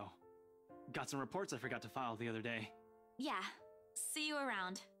 gotta go. Got some reports I forgot to file the other day. Yeah, see you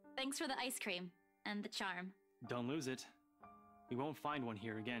around. Thanks for the ice cream and the charm. Don't lose it. You won't find one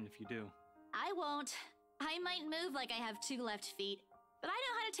here again if you do. I won't. I might move like I have 2 left feet, but I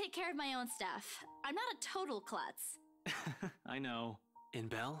know how to take care of my own stuff. I'm not a total klutz. I know. In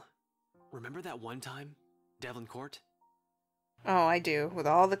Belle, remember that one time? Devlin Court? Oh, I do, with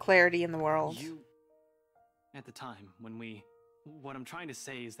all the clarity in the world. You... At the time, when we... What I'm trying to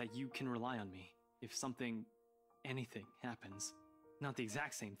say is that you can rely on me. If something... anything happens. Not the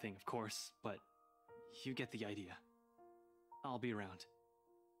exact same thing, of course, but... you get the idea. I'll be around.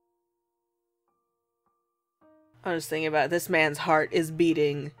 I was thinking about it. This man's heart is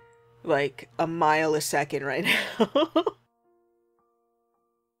beating like a mile a second right now.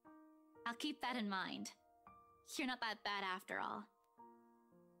 I'll keep that in mind. You're not that bad after all.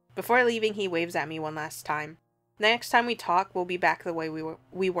 Before leaving, he waves at me one last time. The next time we talk, we'll be back the way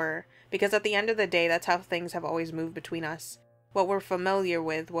we were, because at the end of the day, that's how things have always moved between us. What we're familiar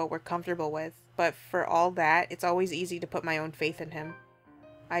with, what we're comfortable with. But for all that, it's always easy to put my own faith in him.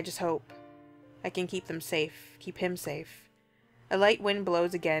 I just hope I can keep them safe, keep him safe. A light wind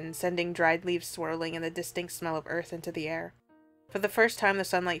blows again, sending dried leaves swirling and the distinct smell of earth into the air. For the first time, the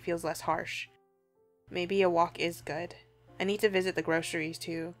sunlight feels less harsh. Maybe a walk is good. I need to visit the groceries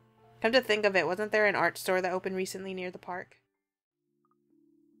too. Come to think of it, wasn't there an art store that opened recently near the park?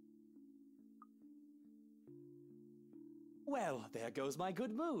 Well, there goes my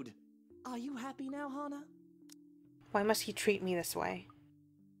good mood. Are you happy now, Hana? Why must he treat me this way?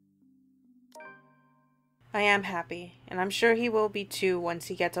 I am happy, and I'm sure he will be too once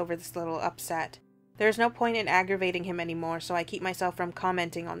he gets over this little upset. There is no point in aggravating him anymore, so I keep myself from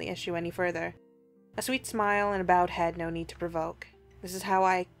commenting on the issue any further. A sweet smile and a bowed head, no need to provoke. This is how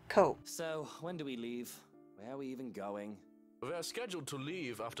I cope. So, when do we leave? Where are we even going? We're scheduled to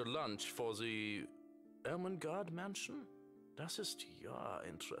leave after lunch for the Ermengarde Mansion. Das ist ja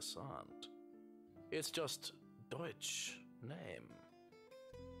interessant. It's just Deutsch name.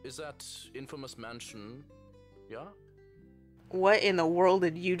 Is that infamous mansion, yeah? What in the world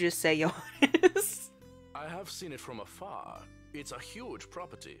did you just say, Johannes? I have seen it from afar. It's a huge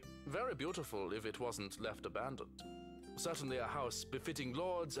property. Very beautiful if it wasn't left abandoned. Certainly a house befitting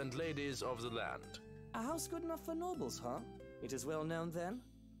lords and ladies of the land. A house good enough for nobles, huh? It is well known then?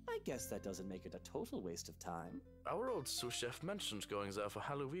 I guess that doesn't make it a total waste of time. Our old sous chef mentioned going there for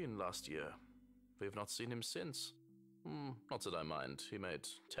Halloween last year. We've not seen him since. Not that I mind. He made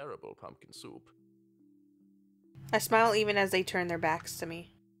terrible pumpkin soup. I smile even as they turn their backs to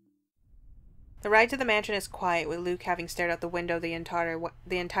me. The ride to the mansion is quiet, with Luke having stared out the window the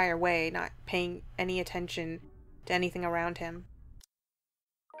entire way, not paying any attention to anything around him.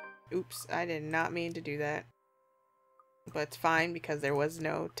 Oops, I did not mean to do that. But it's fine because there was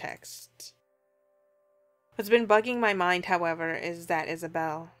no text. What's been bugging my mind, however, is that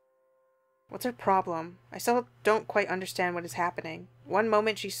Isabelle. What's her problem? I still don't quite understand what is happening. One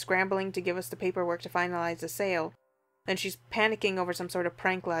moment she's scrambling to give us the paperwork to finalize the sale, then she's panicking over some sort of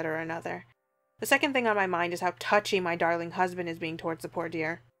prank letter or another. The second thing on my mind is how touchy my darling husband is being towards the poor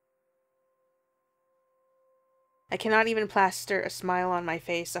dear. I cannot even plaster a smile on my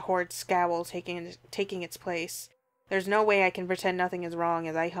face, a horrid scowl taking its place. There's no way I can pretend nothing is wrong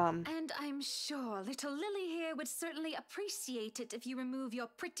as I hum. And I'm sure little Lily here would certainly appreciate it if you remove your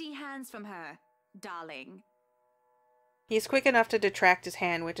pretty hands from her, darling. He is quick enough to detract his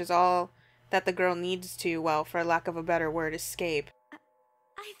hand, which is all that the girl needs to, well, for lack of a better word, escape.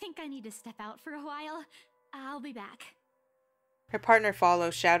 I think I need to step out for a while. I'll be back. Her partner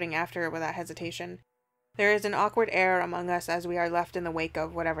follows, shouting after her without hesitation. There is an awkward air among us as we are left in the wake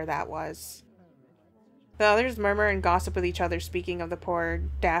of whatever that was. The others murmur and gossip with each other, speaking of the poor,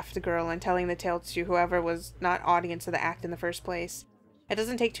 daft girl and telling the tale to whoever was not audience of the act in the first place. It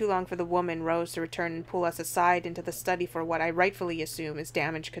doesn't take too long for the woman, Rose, to return and pull us aside into the study for what I rightfully assume is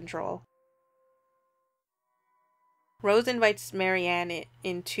damage control. Rose invites Marianne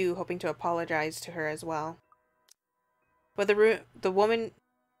in too, hoping to apologize to her as well. But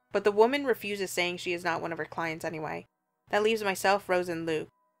the woman refuses, saying she is not one of her clients anyway. That leaves myself, Rose, and Luke.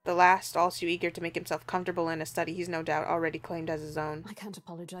 The last, all too eager to make himself comfortable in a study he's no doubt already claimed as his own. I can't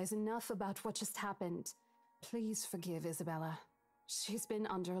apologize enough about what just happened. Please forgive Isabella. She's been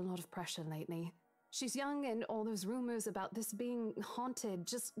under a lot of pressure lately. She's young, and all those rumors about this being haunted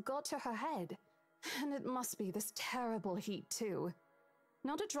just got to her head. And it must be this terrible heat, too.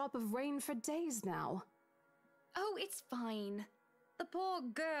 Not a drop of rain for days now. Oh, it's fine. The poor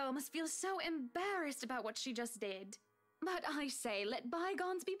girl must feel so embarrassed about what she just did. But I say, let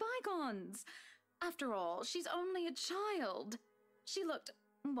bygones be bygones. After all, she's only a child. She looked,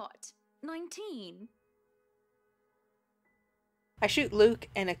 what, 19? I shoot Luke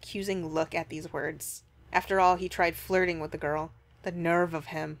an accusing look at these words. After all, he tried flirting with the girl. The nerve of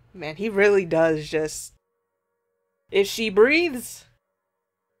him. Man, he really does just... If she breathes,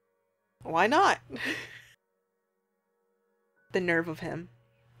 why not? The nerve of him.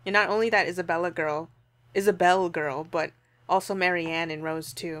 And not only that Isabelle girl, but also Marianne and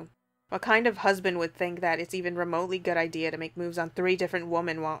Rose too. What kind of husband would think that it's even remotely good idea to make moves on 3 different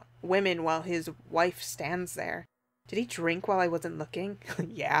women while his wife stands there? Did he drink while I wasn't looking?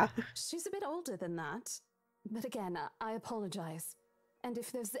 Yeah. She's a bit older than that. But again, I apologize. And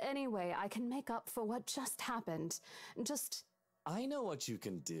if there's any way I can make up for what just happened, just... I know what you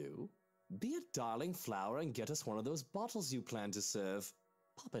can do. Be a darling flower and get us one of those bottles you plan to serve.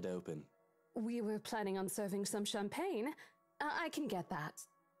 Pop it open. We were planning on serving some champagne. I can get that.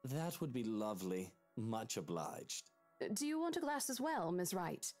 That would be lovely. Much obliged. Do you want a glass as well, Ms.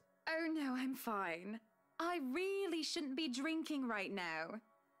 Wright? Oh no, I'm fine. I really shouldn't be drinking right now.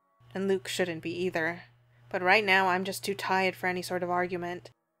 And Luke shouldn't be either. But right now I'm just too tired for any sort of argument.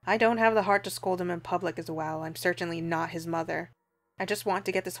 I don't have the heart to scold him in public as well. I'm certainly not his mother. I just want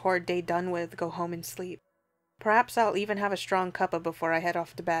to get this horrid day done with, go home and sleep. Perhaps I'll even have a strong cuppa before I head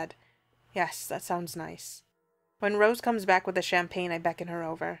off to bed. Yes, that sounds nice. When Rose comes back with the champagne, I beckon her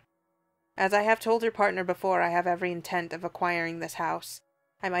over. As I have told her partner before, I have every intent of acquiring this house.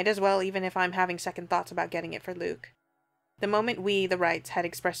 I might as well, even if I'm having second thoughts about getting it for Luke. The moment we, the Wrights, had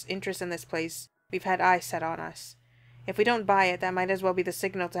expressed interest in this place, we've had eyes set on us. If we don't buy it, that might as well be the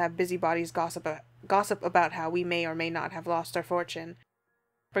signal to have busybodies gossip about how we may or may not have lost our fortune.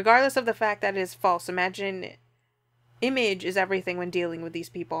 Regardless of the fact that it is false, image is everything when dealing with these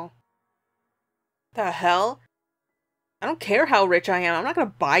people. The hell? I don't care how rich I am. I'm not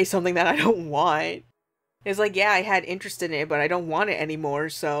gonna buy something that I don't want. It's like, yeah, I had interest in it, but I don't want it anymore,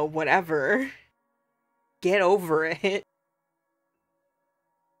 so whatever. Get over it.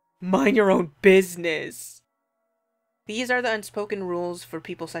 Mind your own business. These are the unspoken rules for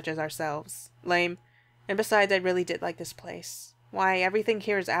people such as ourselves. Lame. And besides, I really did like this place. Why, everything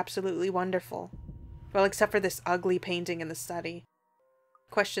here is absolutely wonderful. Well, except for this ugly painting in the study.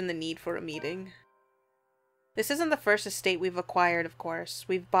 Question the need for a meeting. This isn't the first estate we've acquired, of course.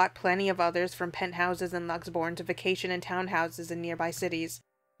 We've bought plenty of others, from penthouses in Luxbourne to vacation and townhouses in nearby cities.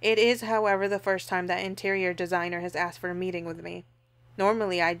 It is, however, the first time that interior designer has asked for a meeting with me.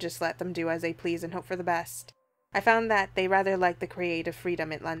 Normally, I'd just let them do as they please and hope for the best. I found that they rather liked the creative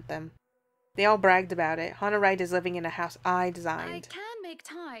freedom it lent them. They all bragged about it. Hannah Wright is living in a house I designed. I can make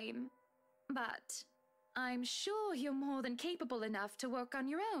time, but I'm sure you're more than capable enough to work on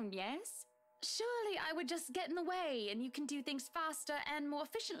your own, yes? Surely I would just get in the way and you can do things faster and more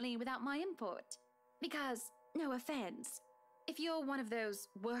efficiently without my input. Because, no offense, if you're one of those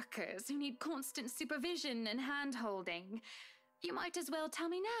workers who need constant supervision and hand-holding, you might as well tell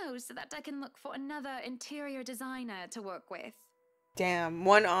me now so that I can look for another interior designer to work with. Damn,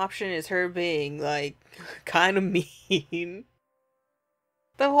 one option is her being, like, kind of mean.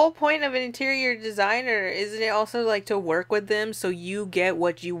 The whole point of an interior designer, isn't it also, like, to work with them so you get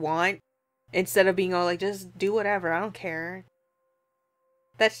what you want? Instead of being all like, just do whatever, I don't care.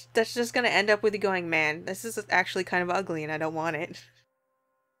 That's just gonna end up with you going, man, this is actually kind of ugly and I don't want it.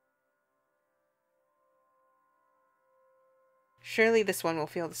 Surely this one will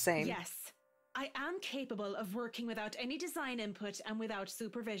feel the same. Yes, I am capable of working without any design input and without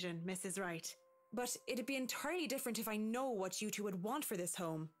supervision, Mrs. Wright. But it'd be entirely different if I know what you two would want for this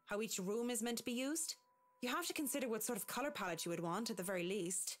home, how each room is meant to be used. You have to consider what sort of colour palette you would want, at the very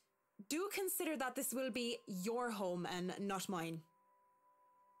least. Do consider that this will be your home and not mine.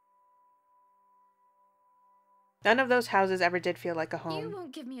 None of those houses ever did feel like a home. You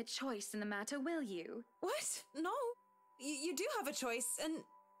won't give me a choice in the matter, will you? What? No. You do have a choice, and...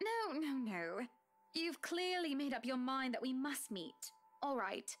 No. You've clearly made up your mind that we must meet. All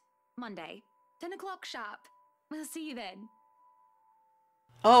right. Monday. 10 o'clock sharp. We'll see you then.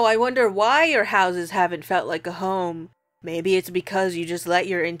 Oh, I wonder why your houses haven't felt like a home. Maybe it's because you just let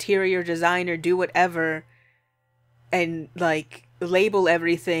your interior designer do whatever and, like, label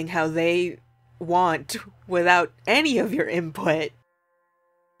everything how they want without any of your input.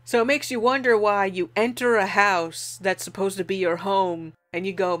 So it makes you wonder why you enter a house that's supposed to be your home and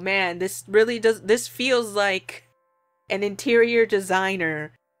you go, man, this feels like an interior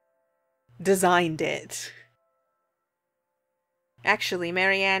designer designed it. Actually,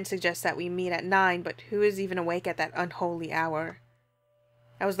 Marianne suggests that we meet at 9, but who is even awake at that unholy hour?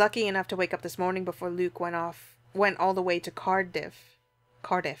 I was lucky enough to wake up this morning before Luke went all the way to Cardiff.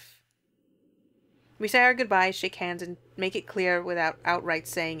 We say our goodbyes, shake hands, and make it clear without outright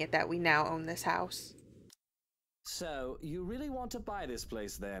saying it that we now own this house. So, you really want to buy this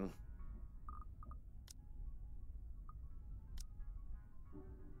place then?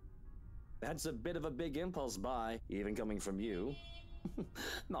 That's a bit of a big impulse buy, even coming from you.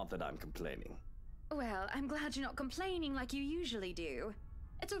 Not that I'm complaining. Well, I'm glad you're not complaining like you usually do.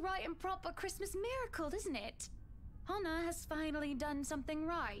 It's a right and proper Christmas miracle, isn't it? Hannah has finally done something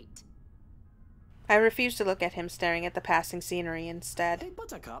right. I refuse to look at him staring at the passing scenery instead. Hey,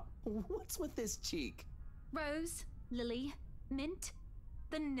 Buttercup, what's with this cheek? Rose, Lily, Mint.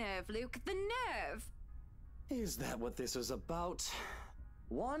 The nerve, Luke, the nerve! Is that what this was about?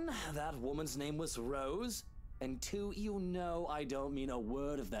 1, that woman's name was Rose. And 2, you know I don't mean a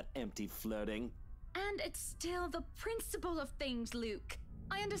word of that empty flirting. And it's still the principle of things, Luke.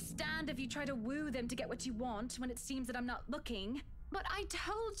 I understand if you try to woo them to get what you want when it seems that I'm not looking. But I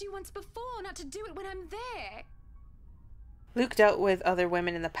told you once before not to do it when I'm there. Luke dealt with other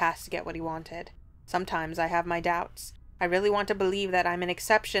women in the past to get what he wanted. Sometimes I have my doubts. I really want to believe that I'm an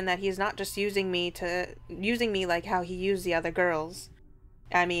exception, that he's not just using me like how he used the other girls.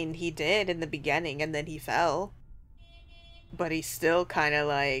 I mean, he did in the beginning, and then he fell. But he's still kind of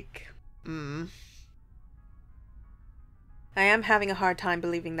like, I am having a hard time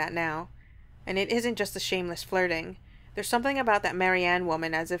believing that now. And it isn't just the shameless flirting. There's something about that Marianne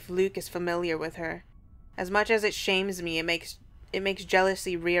woman, as if Luke is familiar with her. As much as it shames me, it makes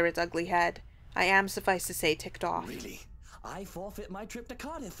jealousy rear its ugly head. I am, suffice to say, ticked off. Really? I forfeit my trip to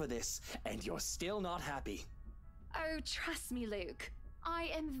Cardiff for this, and you're still not happy. Oh, trust me, Luke.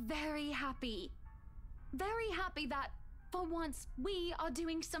 I am very happy. Very happy that, for once, we are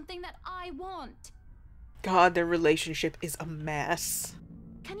doing something that I want. God, their relationship is a mess.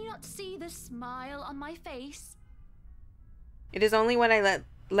 Can you not see the smile on my face? It is only when I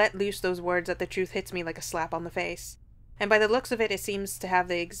let loose those words that the truth hits me like a slap on the face. And by the looks of it, it seems to have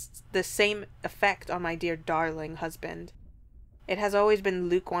the same effect on my dear darling husband. It has always been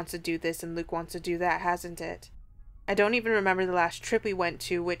Luke wants to do this and Luke wants to do that, hasn't it? I don't even remember the last trip we went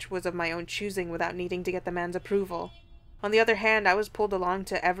to, which was of my own choosing without needing to get the man's approval. On the other hand, I was pulled along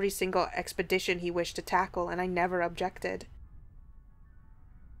to every single expedition he wished to tackle, and I never objected.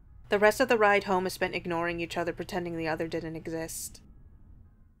 The rest of the ride home is spent ignoring each other, pretending the other didn't exist.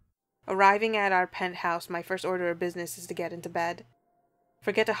 Arriving at our penthouse, my first order of business is to get into bed.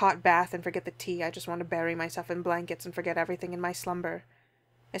 Forget a hot bath and forget the tea, I just want to bury myself in blankets and forget everything in my slumber.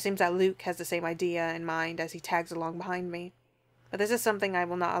 It seems that Luke has the same idea in mind as he tags along behind me. But this is something I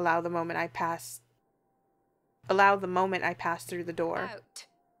will not allow the moment I pass through the door. Out.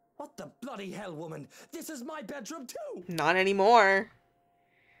 What the bloody hell, woman? This is my bedroom too! Not anymore.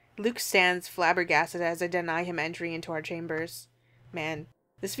 Luke stands flabbergasted as I deny him entry into our chambers. Man,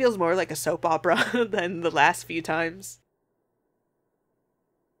 this feels more like a soap opera than the last few times.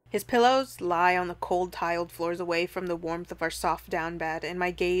 His pillows lie on the cold tiled floors away from the warmth of our soft down bed, and my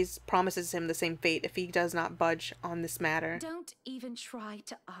gaze promises him the same fate if he does not budge on this matter. Don't even try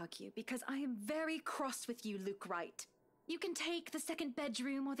to argue, because I am very cross with you, Luke Wright. You can take the second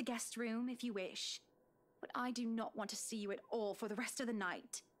bedroom or the guest room if you wish, but I do not want to see you at all for the rest of the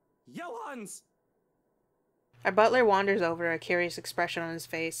night. Johans! Our butler wanders over, a curious expression on his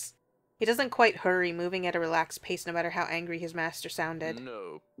face. He doesn't quite hurry, moving at a relaxed pace no matter how angry his master sounded.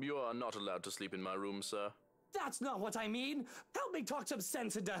 No, you are not allowed to sleep in my room, sir. That's not what I mean! Help me talk some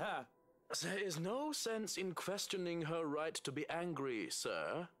sense into her! There is no sense in questioning her right to be angry,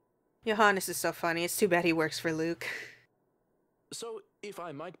 sir. Johannes is so funny, it's too bad he works for Luke. So, if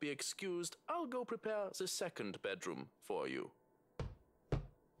I might be excused, I'll go prepare the second bedroom for you.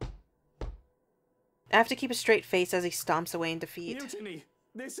 I have to keep a straight face as he stomps away in defeat. Mutiny!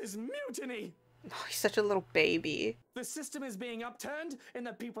 This is mutiny! Oh, he's such a little baby. The system is being upturned, and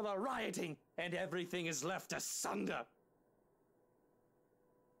the people are rioting, and everything is left asunder.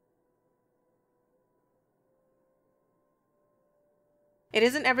 It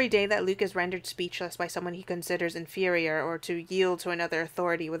isn't every day that Luke is rendered speechless by someone he considers inferior or to yield to another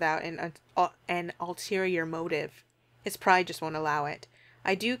authority without an ulterior motive. His pride just won't allow it.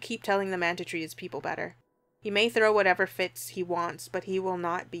 I do keep telling the man to treat his people better. He may throw whatever fits he wants, but he will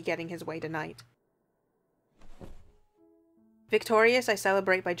not be getting his way tonight. Victorious, I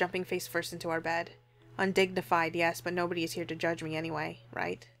celebrate by jumping face first into our bed. Undignified, yes, but nobody is here to judge me anyway,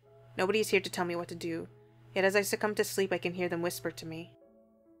 right? Nobody is here to tell me what to do. Yet as I succumb to sleep, I can hear them whisper to me.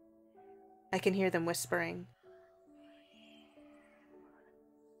 I can hear them whispering.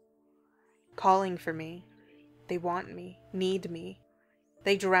 Calling for me. They want me, need me.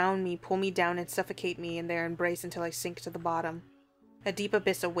 They drown me, pull me down, and suffocate me in their embrace until I sink to the bottom. A deep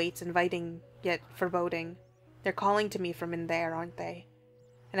abyss awaits, inviting, yet foreboding. They're calling to me from in there, aren't they?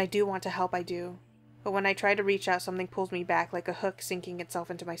 And I do want to help, I do. But when I try to reach out, something pulls me back like a hook sinking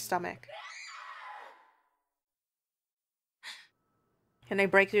itself into my stomach. And I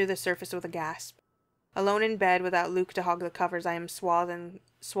break through the surface with a gasp. Alone in bed, without Luke to hog the covers, I am swathed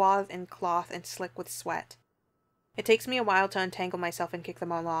in cloth and slick with sweat. It takes me a while to untangle myself and kick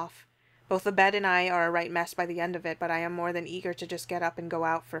them all off. Both the bed and I are a right mess by the end of it, but I am more than eager to just get up and go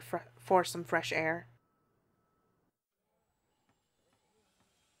out for some fresh air.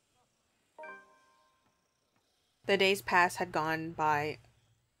 The days past had gone by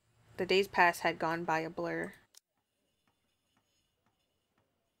a blur.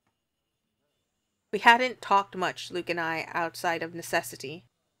 We hadn't talked much, Luke and I, outside of necessity.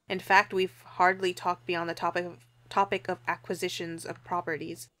 In fact, we've hardly talked beyond the topic of acquisitions of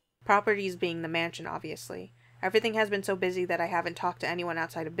properties. Properties being the mansion, obviously. Everything has been so busy that I haven't talked to anyone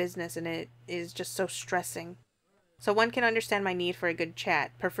outside of business, and it is just so stressing. So one can understand my need for a good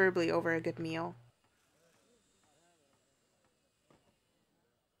chat, preferably over a good meal.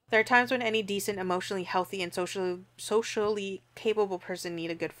 There are times when any decent, emotionally healthy, and socially capable person need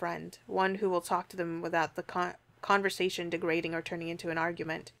a good friend. One who will talk to them without the conversation degrading or turning into an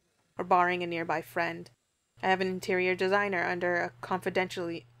argument, or barring a nearby friend. I have an interior designer under a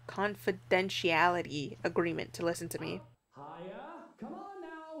confidentiality agreement to listen to me. Hiya! Come on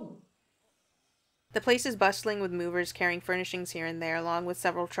now! The place is bustling with movers carrying furnishings here and there, along with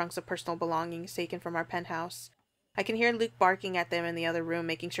several trunks of personal belongings taken from our penthouse. I can hear Luke barking at them in the other room,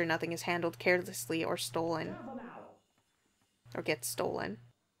 making sure nothing is handled carelessly or stolen. Careful now. Or gets stolen.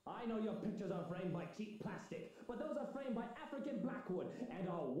 I know your pictures are framed by cheap plastic, but those are framed by African blackwood and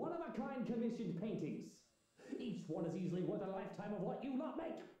are one-of-a-kind commissioned paintings. Each one is easily worth a lifetime of what you lot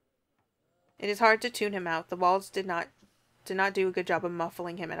make. It is hard to tune him out. The walls did not do a good job of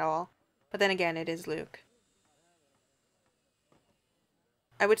muffling him at all. But then again, it is Luke.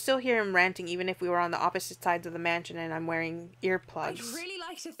 I would still hear him ranting even if we were on the opposite sides of the mansion and I'm wearing earplugs. I'd really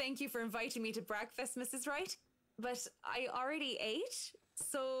like to thank you for inviting me to breakfast, Mrs. Wright, but I already ate,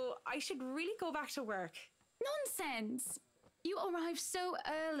 so I should really go back to work. Nonsense! You arrived so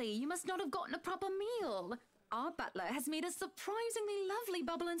early, you must not have gotten a proper meal. Our butler has made a surprisingly lovely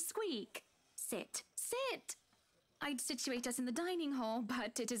bubble and squeak. Sit, sit! I'd situate us in the dining hall,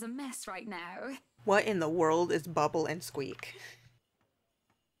 but it is a mess right now. What in the world is Bubble and Squeak?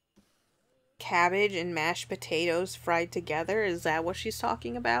 Cabbage and mashed potatoes fried together? Is that what she's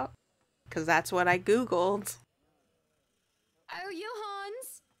talking about? Because that's what I googled. Oh,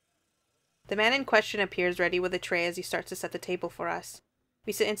 Johans! The man in question appears ready with a tray as he starts to set the table for us.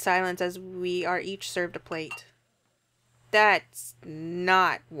 We sit in silence as we are each served a plate. That's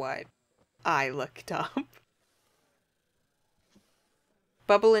not what I looked up.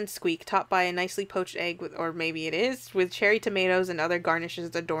 Bubble and Squeak, topped by a nicely poached egg, with, or maybe it is, with cherry tomatoes and other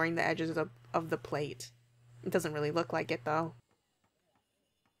garnishes adoring the edges of the plate. It doesn't really look like it, though.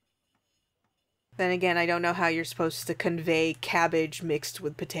 Then again, I don't know how you're supposed to convey cabbage mixed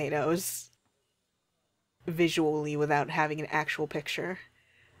with potatoes visually without having an actual picture.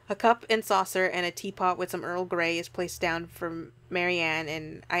 A cup and saucer and a teapot with some Earl Grey is placed down for Marianne,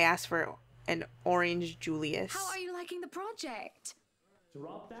 and I ask for an orange Julius. How are you liking the project?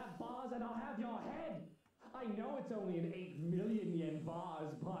 Drop that vase and I'll have your head. I know it's only an 8 million yen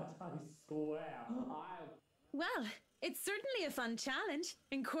vase, but I swear I'll... Well, it's certainly a fun challenge,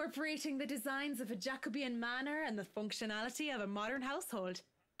 incorporating the designs of a Jacobean manor and the functionality of a modern household.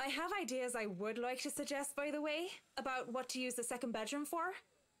 I have ideas I would like to suggest, by the way, about what to use the second bedroom for.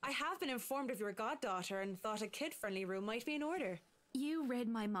 I have been informed of your goddaughter and thought a kid-friendly room might be in order. You read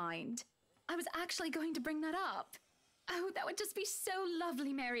my mind. I was actually going to bring that up. Oh, that would just be so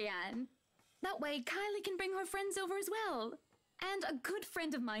lovely, Marianne. That way, Kylie can bring her friends over as well. And a good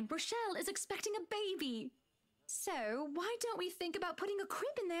friend of mine, Rochelle, is expecting a baby. So, why don't we think about putting a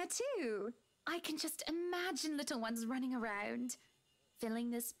crib in there too? I can just imagine little ones running around,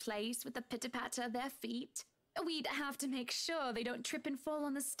 filling this place with the pitter-patter of their feet. We'd have to make sure they don't trip and fall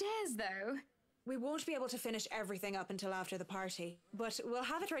on the stairs, though. We won't be able to finish everything up until after the party, but we'll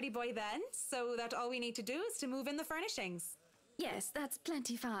have it ready by then, so that all we need to do is to move in the furnishings. Yes, that's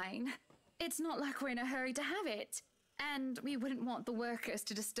plenty fine. It's not like we're in a hurry to have it. And we wouldn't want the workers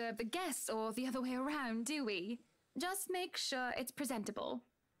to disturb the guests or the other way around, do we? Just make sure it's presentable.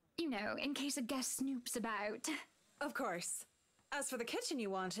 You know, in case a guest snoops about. Of course. As for the kitchen you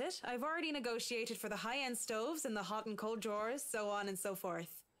wanted, I've already negotiated for the high-end stoves and the hot and cold drawers, so on and so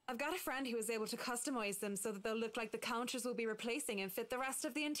forth. I've got a friend who is able to customize them so that they'll look like the counters we'll be replacing and fit the rest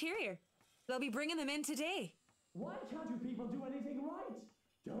of the interior. They'll be bringing them in today. Why can't you people do anything right?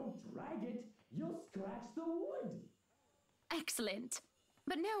 Don't drag it. You'll scratch the wood. Excellent.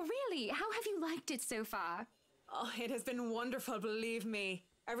 But no, really, how have you liked it so far? Oh, it has been wonderful, believe me.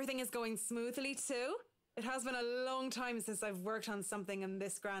 Everything is going smoothly too. It has been a long time since I've worked on something on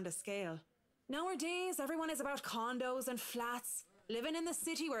this grand a scale. Nowadays, everyone is about condos and flats, living in the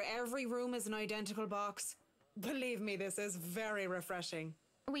city where every room is an identical box. Believe me, this is very refreshing.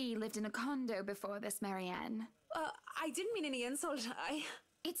 We lived in a condo before this, Marianne. I didn't mean any insult.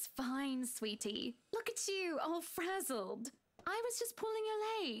 It's fine, sweetie. Look at you, all frazzled. I was just pulling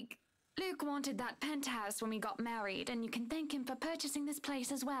your leg. Luke wanted that penthouse when we got married, and you can thank him for purchasing this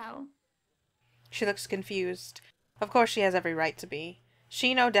place as well. She looks confused. Of course she has every right to be.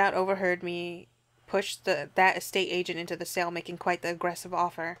 She no doubt overheard me push that estate agent into the sale, making quite the aggressive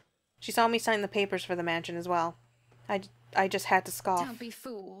offer. She saw me sign the papers for the mansion as well. I just had to scoff. Don't be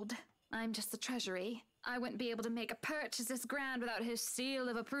fooled. I'm just the treasury. I wouldn't be able to make a purchase this grand without his seal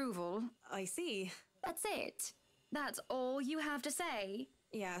of approval. I see. That's it. That's all you have to say.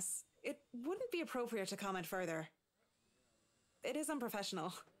 Yes, it wouldn't be appropriate to comment further. It is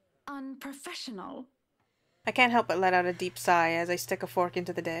unprofessional. Unprofessional? I can't help but let out a deep sigh as I stick a fork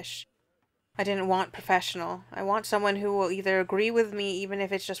into the dish. I didn't want professional. I want someone who will either agree with me, even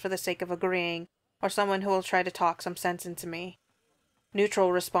if it's just for the sake of agreeing, or someone who will try to talk some sense into me.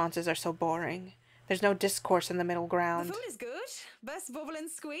 Neutral responses are so boring. There's no discourse in the middle ground. The food is good. Best bubble and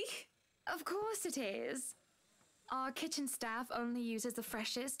squeak. Of course it is. Our kitchen staff only uses the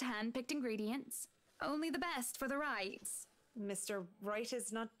freshest hand-picked ingredients. Only the best for the Wrights. Mr. Wright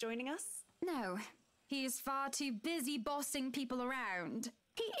is not joining us? No, he is far too busy bossing people around.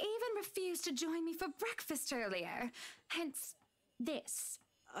 He even refused to join me for breakfast earlier, hence this.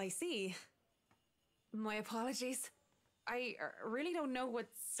 I see. My apologies. I really don't know what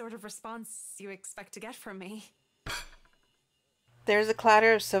sort of response you expect to get from me. There's a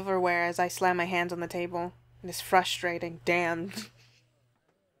clatter of silverware as I slam my hands on the table. It is frustrating. Damn.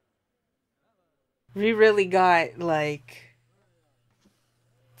 We really got, like,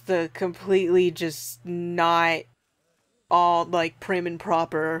 the completely just not all, like, prim and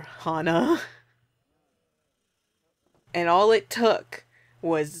proper Hana. And all it took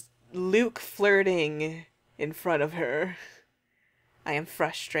was Luke flirting in front of her. I am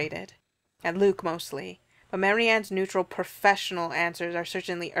frustrated. At Luke, mostly. But Marianne's neutral, professional answers are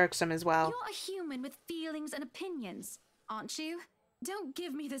certainly irksome as well. You're a human with feelings and opinions, aren't you? Don't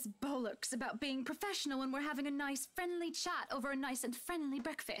give me this bollocks about being professional when we're having a nice, friendly chat over a nice and friendly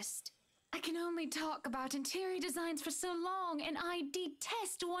breakfast. I can only talk about interior designs for so long, and I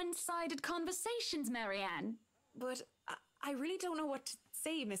detest one-sided conversations, Marianne. But I really don't know what to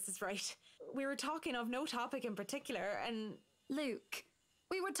say, Mrs. Wright. We were talking of no topic in particular, and... Luke.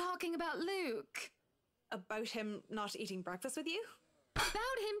 We were talking about Luke. About him not eating breakfast with you? About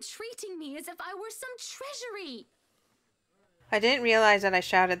him treating me as if I were some treasury. I didn't realize that I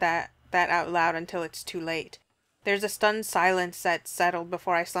shouted that out loud until it's too late. There's a stunned silence that settled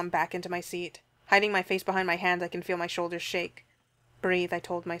before I slumped back into my seat. Hiding my face behind my hands, I can feel my shoulders shake. Breathe, I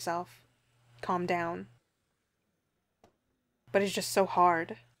told myself. Calm down. But it's just so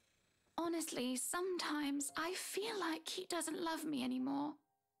hard. Honestly, sometimes I feel like he doesn't love me anymore.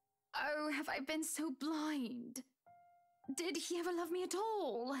 Oh, have I been so blind? Did he ever love me at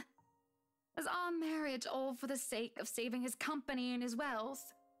all? Was our marriage all for the sake of saving his company and his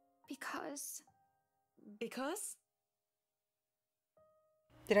wealth? Because... Because?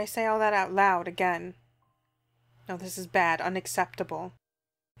 Did I say all that out loud again? No, this is bad, unacceptable.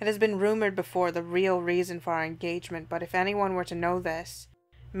 It has been rumored before the real reason for our engagement, but if anyone were to know this,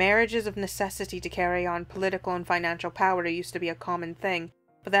 marriages of necessity to carry on political and financial power used to be a common thing,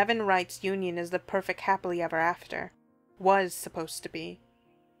 but the Evan Wright's union is the perfect happily ever after. Was supposed to be.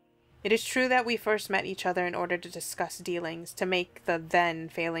 It is true that we first met each other in order to discuss dealings, to make the then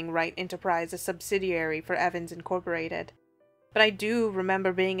failing Wright enterprise a subsidiary for Evans Incorporated. But I do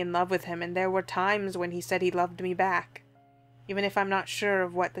remember being in love with him, and there were times when he said he loved me back, even if I'm not sure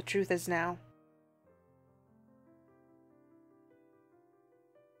of what the truth is now.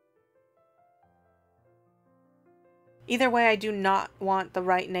 Either way, I do not want the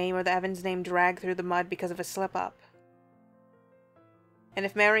Wright name or the Evans name dragged through the mud because of a slip-up. And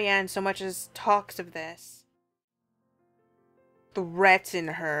if Marianne so much as talks of this, threaten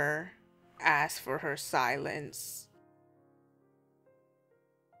her, ask for her silence.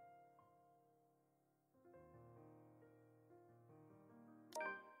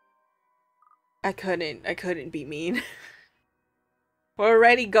 I couldn't be mean. We're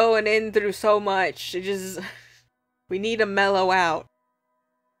already going in through so much. We need to mellow out.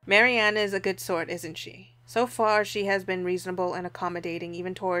 Marianne is a good sort, isn't she? So far, she has been reasonable and accommodating,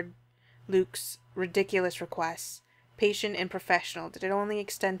 even toward Luke's ridiculous requests. Patient and professional. Did it only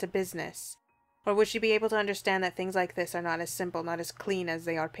extend to business? Or would she be able to understand that things like this are not as simple, not as clean as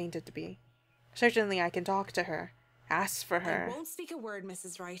they are painted to be? Certainly, I can talk to her. Ask for her. I won't speak a word,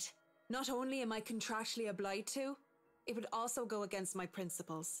 Mrs. Wright. Not only am I contractually obliged to, it would also go against my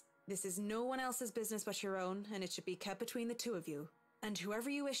principles. This is no one else's business but your own, and it should be kept between the two of you, and whoever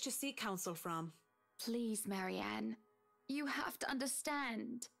you wish to seek counsel from. Please, Marianne. You have to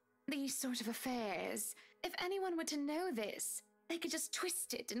understand. These sort of affairs, if anyone were to know this, they could just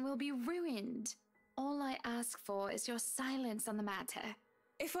twist it and we'll be ruined. All I ask for is your silence on the matter.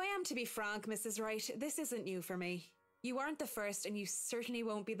 If I am to be frank, Mrs. Wright, this isn't new for me. You aren't the first, and you certainly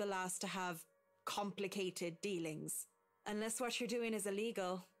won't be the last to have complicated dealings. Unless what you're doing is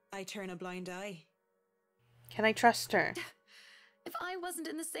illegal, I turn a blind eye. Can I trust her? If I wasn't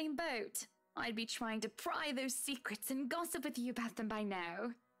in the same boat, I'd be trying to pry those secrets and gossip with you about them by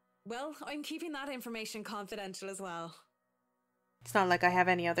now. Well, I'm keeping that information confidential as well. It's not like I have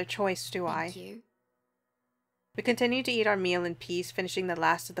any other choice, do I? Thank you. We continue to eat our meal in peace, finishing the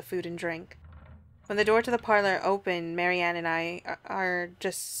last of the food and drink. When the door to the parlor opened, Marianne and I are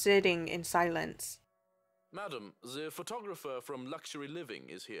just sitting in silence. Madam, the photographer from Luxury Living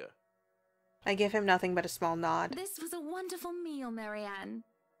is here. I give him nothing but a small nod. This was a wonderful meal, Marianne.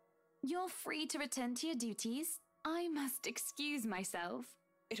 You're free to return to your duties. I must excuse myself.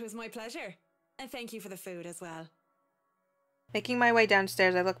 It was my pleasure. And thank you for the food as well. Making my way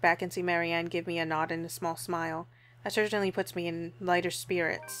downstairs, I look back and see Marianne give me a nod and a small smile. That certainly puts me in lighter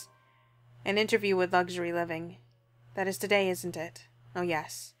spirits. An interview with Luxury Living. That is today, isn't it? Oh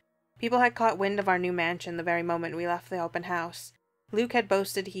yes. People had caught wind of our new mansion the very moment we left the open house. Luke had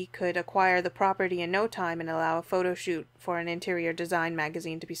boasted he could acquire the property in no time and allow a photo shoot for an interior design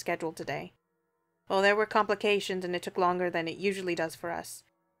magazine to be scheduled today. Well, there were complications and it took longer than it usually does for us.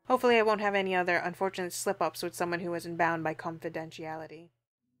 Hopefully I won't have any other unfortunate slip-ups with someone who isn't bound by confidentiality.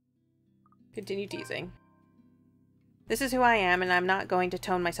 Continue teasing. This is who I am, and I'm not going to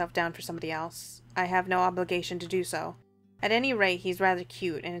tone myself down for somebody else. I have no obligation to do so. At any rate, he's rather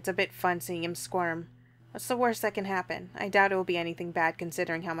cute, and it's a bit fun seeing him squirm. What's the worst that can happen? I doubt it will be anything bad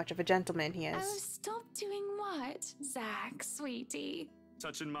considering how much of a gentleman he is. Oh, stop doing what, Zach, sweetie?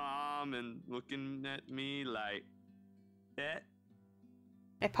 Touching my arm and looking at me like that.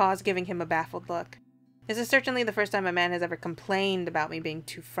 I pause, giving him a baffled look. This is certainly the first time a man has ever complained about me being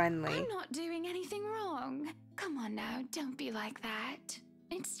too friendly. I'm not doing anything wrong. Come on now, don't be like that.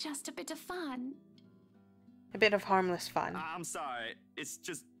 It's just a bit of fun. A bit of harmless fun. I'm sorry. It's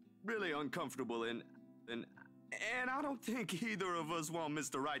just really uncomfortable and I don't think either of us want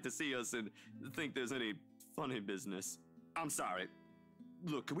Mr. Right to see us and think there's any funny business. I'm sorry.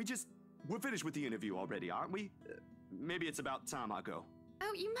 Look, can we just... We're finished with the interview already, aren't we? Maybe it's about time I go.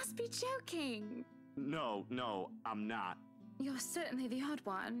 Oh, you must be joking. No, I'm not. You're certainly the odd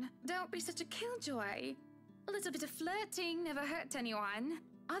one. Don't be such a killjoy. A little bit of flirting never hurt anyone.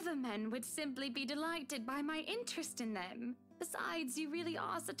 Other men would simply be delighted by my interest in them. Besides, you really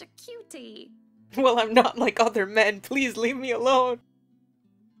are such a cutie. Well, I'm not like other men. Please leave me alone.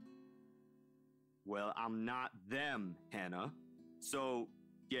 Well, I'm not them, Hannah. So,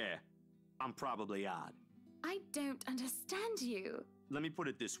 yeah, I'm probably odd. I don't understand you. Let me put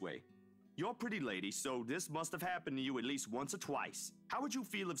it this way. You're a pretty lady, so this must have happened to you at least once or twice. How would you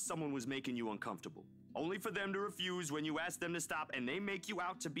feel if someone was making you uncomfortable? Only for them to refuse when you ask them to stop and they make you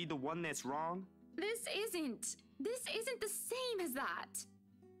out to be the one that's wrong? This isn't the same as that.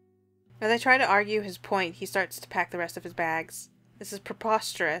 As I try to argue his point, he starts to pack the rest of his bags. This is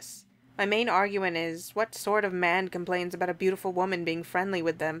preposterous. My main argument is, what sort of man complains about a beautiful woman being friendly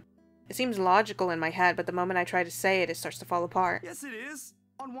with them? It seems logical in my head, but the moment I try to say it, it starts to fall apart. Yes, it is.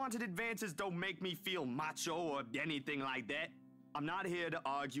 Unwanted advances don't make me feel macho or anything like that. I'm not here to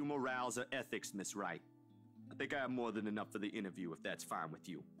argue morals or ethics, Miss Wright. I think I have more than enough for the interview, if that's fine with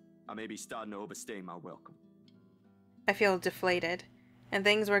you. I may be starting to overstay my welcome. I feel deflated. And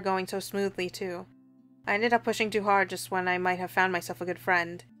things were going so smoothly, too. I ended up pushing too hard just when I might have found myself a good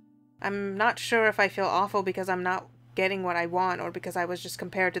friend. I'm not sure if I feel awful because I'm not getting what I want or because I was just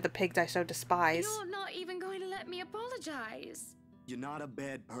compared to the pigs I so despise. You're not even going to let me apologize. You're not a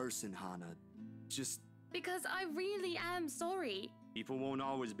bad person, Hannah. Just... Because I really am sorry. People won't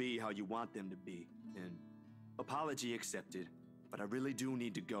always be how you want them to be. And apology accepted. But I really do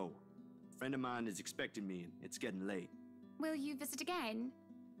need to go. A friend of mine is expecting me and it's getting late. Will you visit again?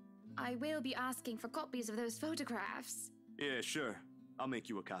 I will be asking for copies of those photographs. Yeah, sure. I'll make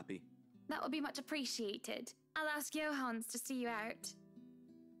you a copy. That would be much appreciated. I'll ask Johans to see you out.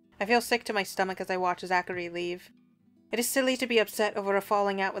 I feel sick to my stomach as I watch Zachary leave. It is silly to be upset over a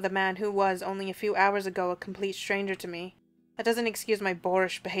falling out with a man who was, only a few hours ago, a complete stranger to me. That doesn't excuse my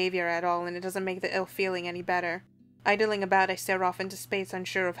boorish behavior at all, and it doesn't make the ill feeling any better. Idling about, I stare off into space,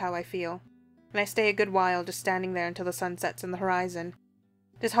 unsure of how I feel. And I stay a good while, just standing there until the sun sets in the horizon.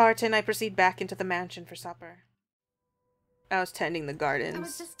 Disheartened, I proceed back into the mansion for supper. I was tending the gardens. I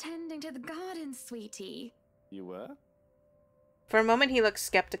was just tending to the garden, sweetie. You were? For a moment he looks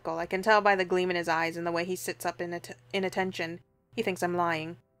skeptical. I can tell by the gleam in his eyes and the way he sits up in attention. He thinks I'm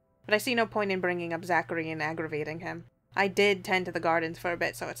lying. But I see no point in bringing up Zachary and aggravating him. I did tend to the gardens for a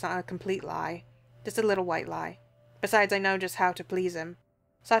bit, so it's not a complete lie. Just a little white lie. Besides, I know just how to please him.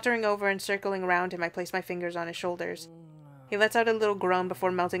 Sauntering over and circling around him, I place my fingers on his shoulders. He lets out a little groan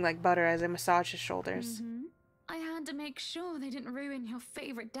before melting like butter as I massage his shoulders. I had to make sure they didn't ruin your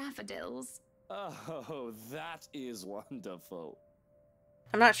favorite daffodils. Oh, that is wonderful.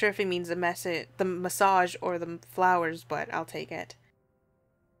 I'm not sure if he means the massage or the flowers, but I'll take it.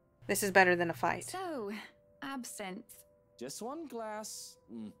 This is better than a fight. So, absinthe. Just one glass,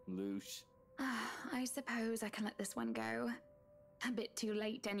 Loosh. I suppose I can let this one go. A bit too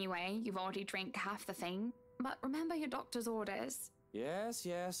late anyway, you've already drank half the thing. But remember your doctor's orders. Yes,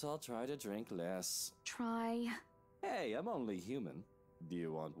 I'll try to drink less. Try. Hey, I'm only human. Do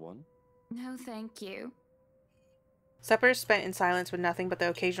you want one? No, thank you. Supper is spent in silence with nothing but the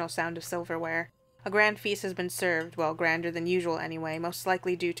occasional sound of silverware. A grand feast has been served, well, grander than usual anyway, most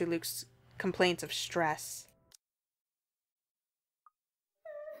likely due to Luke's complaints of stress.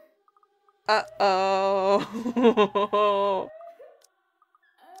 Uh-oh.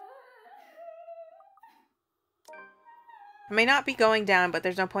 I may not be going down, but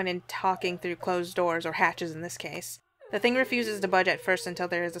there's no point in talking through closed doors, or hatches in this case. The thing refuses to budge at first until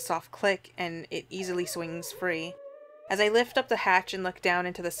there is a soft click, and it easily swings free. As I lift up the hatch and look down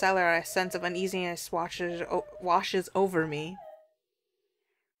into the cellar, a sense of uneasiness washes over me.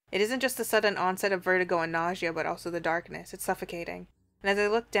 It isn't just the sudden onset of vertigo and nausea, but also the darkness. It's suffocating. And as I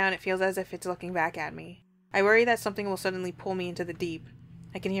look down, it feels as if it's looking back at me. I worry that something will suddenly pull me into the deep.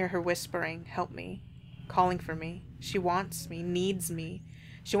 I can hear her whispering, "Help me," calling for me. She wants me, needs me.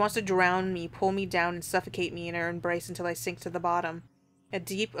 She wants to drown me, pull me down, and suffocate me in her embrace until I sink to the bottom. A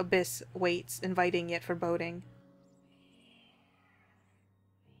deep abyss waits, inviting yet foreboding.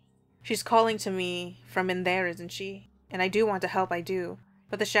 She's calling to me from in there, isn't she? And I do want to help, I do.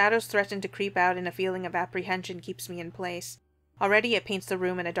 But the shadows threaten to creep out, and a feeling of apprehension keeps me in place. Already it paints the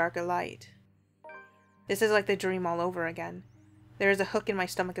room in a darker light. This is like the dream all over again. There is a hook in my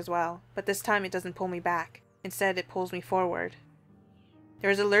stomach as well, but this time it doesn't pull me back. Instead, it pulls me forward. There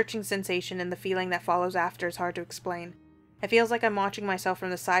is a lurching sensation, and the feeling that follows after is hard to explain. It feels like I'm watching myself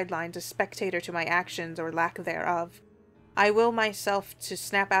from the sidelines, a spectator to my actions or lack thereof. I will myself to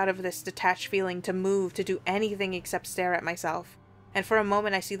snap out of this detached feeling, to move, to do anything except stare at myself. And for a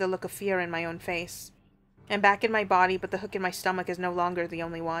moment I see the look of fear in my own face. I'm back in my body, but the hook in my stomach is no longer the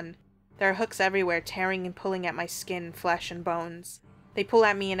only one. There are hooks everywhere, tearing and pulling at my skin, flesh, and bones. They pull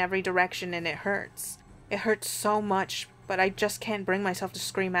at me in every direction, and it hurts. It hurts so much, but I just can't bring myself to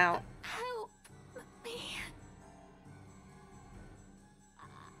scream out. Help me.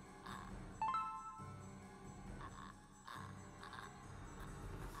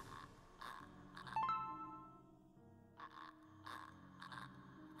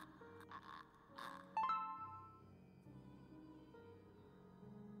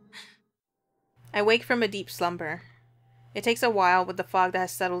 I wake from a deep slumber. It takes a while with the fog that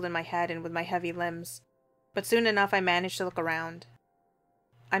has settled in my head and with my heavy limbs, but soon enough I manage to look around.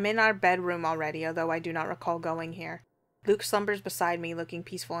 I'm in our bedroom already, although I do not recall going here. Luke slumbers beside me, looking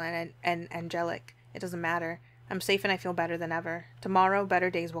peaceful and angelic. It doesn't matter. I'm safe and I feel better than ever. Tomorrow, better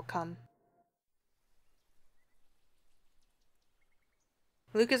days will come.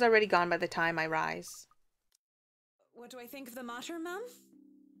 Luke is already gone by the time I rise. What do I think of the matter, ma'am?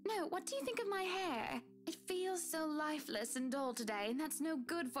 No, what do you think of my hair? It feels so lifeless and dull today, and that's no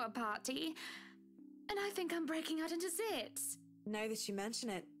good for a party. And I think I'm breaking out into zits. Now that you mention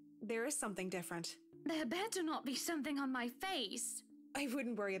it, there is something different. There better not be something on my face. I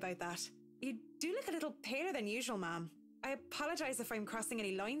wouldn't worry about that. You do look a little paler than usual, ma'am. I apologize if I'm crossing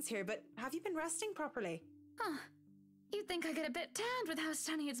any lines here, but have you been resting properly? Huh. You'd think I get a bit tanned with how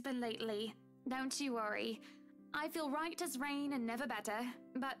sunny it's been lately. Don't you worry. I feel right as rain and never better.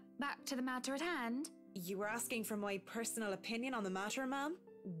 But back to the matter at hand. You were asking for my personal opinion on the matter, ma'am?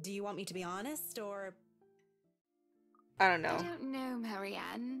 Do you want me to be honest, or...? I don't know. I don't know,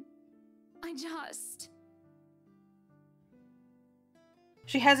 Marianne. I just...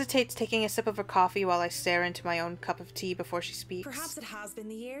 She hesitates, taking a sip of her coffee while I stare into my own cup of tea before she speaks. Perhaps it has been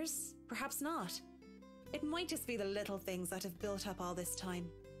the years, perhaps not. It might just be the little things that have built up all this time.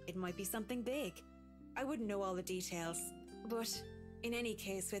 It might be something big. I wouldn't know all the details, but in any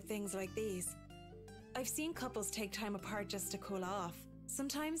case with things like these, I've seen couples take time apart just to cool off.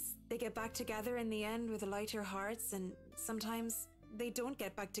 Sometimes they get back together in the end with lighter hearts, and sometimes they don't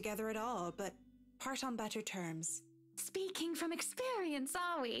get back together at all, but part on better terms. Speaking from experience,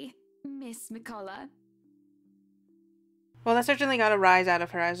 are we, Miss McCullough? Well, that certainly got a rise out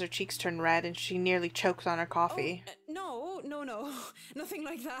of her as her cheeks turn red and she nearly chokes on her coffee. Oh, no, nothing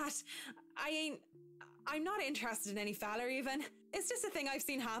like that. I'm not interested in any fella even. It's just a thing I've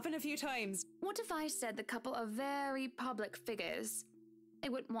seen happen a few times. What if I said the couple are very public figures? They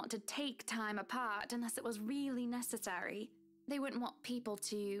wouldn't want to take time apart unless it was really necessary. They wouldn't want people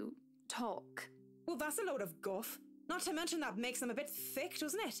to talk. Well, that's a load of guff. Not to mention that makes them a bit thick,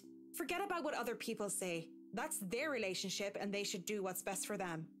 doesn't it? Forget about what other people say. That's their relationship and they should do what's best for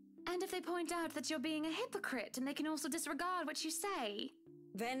them. And if they point out that you're being a hypocrite and they can also disregard what you say?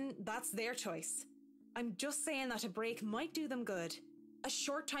 Then that's their choice. I'm just saying that a break might do them good. A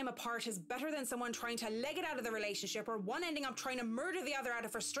short time apart is better than someone trying to leg it out of the relationship or one ending up trying to murder the other out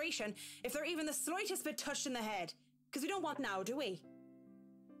of frustration if they're even the slightest bit touched in the head. Because we don't want now, do we?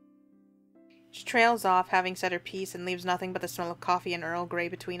 She trails off, having said her piece, and leaves nothing but the smell of coffee and Earl Grey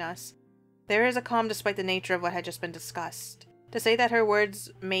between us. There is a calm despite the nature of what had just been discussed. To say that her words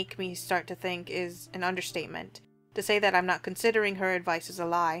make me start to think is an understatement. To say that I'm not considering her advice is a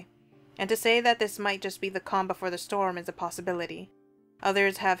lie. And to say that this might just be the calm before the storm is a possibility.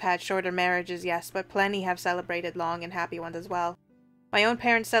 Others have had shorter marriages, yes, but plenty have celebrated long and happy ones as well. My own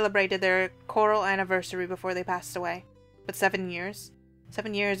parents celebrated their choral anniversary before they passed away. But 7 years?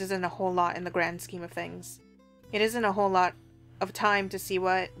 7 years isn't a whole lot in the grand scheme of things. It isn't a whole lot of time to see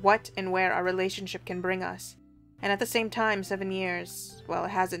what and where our relationship can bring us. And at the same time, 7 years, well,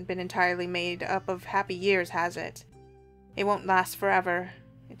 it hasn't been entirely made up of happy years, has it? It won't last forever.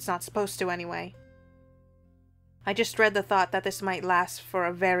 It's not supposed to anyway. I just dread the thought that this might last for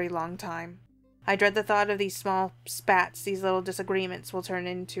a very long time. I dread the thought of these small spats, these little disagreements will turn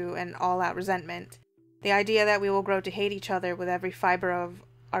into an all-out resentment. The idea that we will grow to hate each other with every fiber of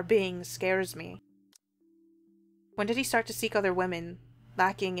our being scares me. When did he start to seek other women,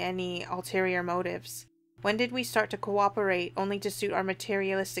 lacking any ulterior motives? When did we start to cooperate only to suit our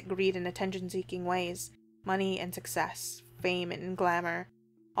materialistic greed and attention-seeking ways? Money and success, fame and glamour.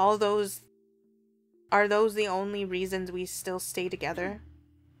 Are those the only reasons we still stay together?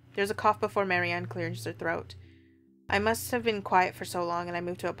 There's a cough before Marianne clears her throat. I must have been quiet for so long, and I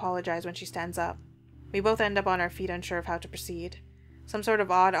move to apologize when she stands up. We both end up on our feet, unsure of how to proceed. Some sort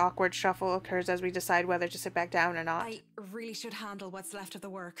of odd, awkward shuffle occurs as we decide whether to sit back down or not. I really should handle what's left of the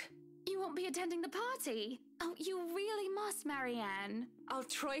work. You won't be attending the party? Oh, you really must, Marianne. I'll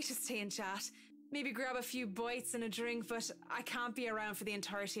try to stay and chat. Maybe grab a few bites and a drink, but I can't be around for the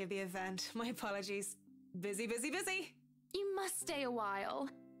entirety of the event. My apologies. Busy, busy, busy. You must stay a while.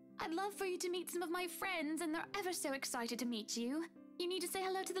 I'd love for you to meet some of my friends, and they're ever so excited to meet you. You need to say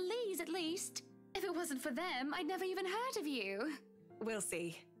hello to the Lees, at least. If it wasn't for them, I'd never even heard of you. We'll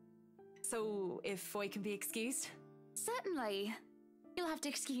see. So, if I can be excused? Certainly. You'll have to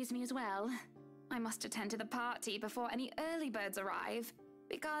excuse me as well. I must attend to the party before any early birds arrive.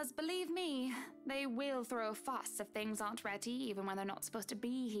 Because, believe me, they will throw a fuss if things aren't ready, even when they're not supposed to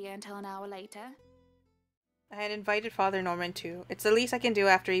be here until an hour later. I had invited Father Norman too. It's the least I can do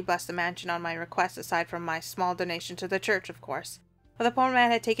after he blessed the mansion on my request, aside from my small donation to the church, of course. But the poor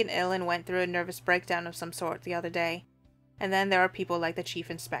man had taken ill and went through a nervous breakdown of some sort the other day. And then there are people like the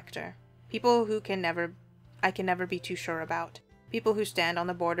Chief Inspector. People who I can never be too sure about. People who stand on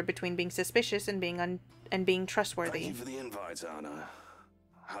the border between being suspicious and being trustworthy. Thank you for the invite, Anna.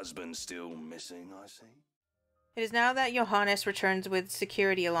 Husband still missing, I see. It is now that Johannes returns with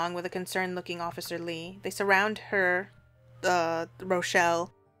security along with a concerned-looking Officer Lee. They surround her,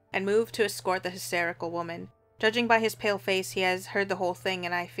 Rochelle, and move to escort the hysterical woman. Judging by his pale face, he has heard the whole thing,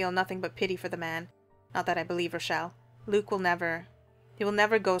 and I feel nothing but pity for the man. Not that I believe Rochelle. Luke will never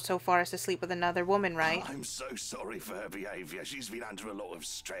go so far as to sleep with another woman, right? I'm so sorry for her behavior. She's been under a lot of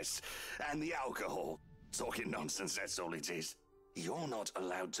stress. And the alcohol. Talking nonsense, that's all it is. You're not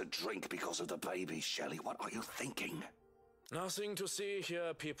allowed to drink because of the baby, Shelley. What are you thinking? Nothing to see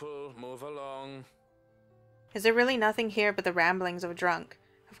here, people. Move along. Is there really nothing here but the ramblings of a drunk?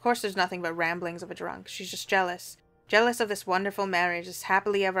 Of course there's nothing but ramblings of a drunk. She's just jealous. Jealous of this wonderful marriage, this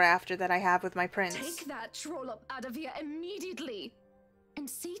happily ever after that I have with my prince. Take that trollop out of here immediately! And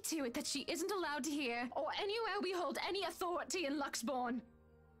see to it that she isn't allowed here, or anywhere we hold any authority in Luxbourne.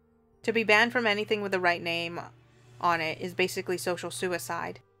 To be banned from anything with the right name on it is basically social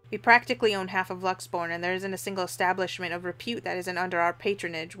suicide. We practically own half of Luxbourne, and there isn't a single establishment of repute that isn't under our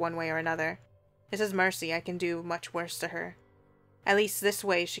patronage one way or another. This is mercy. I can do much worse to her. At least this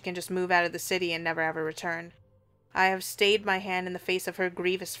way she can just move out of the city and never ever return. I have stayed my hand in the face of her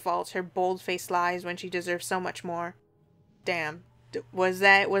grievous faults, her bold-faced lies when she deserves so much more. Damn. Was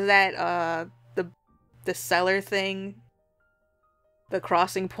that the cellar thing? The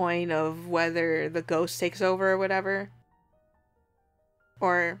crossing point of whether the ghost takes over or whatever?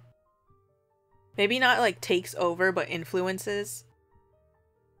 Or maybe not like takes over, but influences?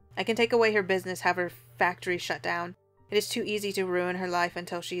 I can take away her business, have her factory shut down. It is too easy to ruin her life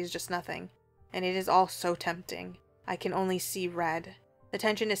until she is just nothing. And it is all so tempting. I can only see red. The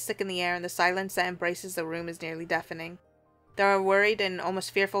tension is thick in the air, and the silence that embraces the room is nearly deafening. There are worried and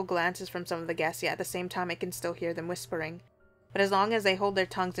almost fearful glances from some of the guests, yet at the same time I can still hear them whispering. But as long as they hold their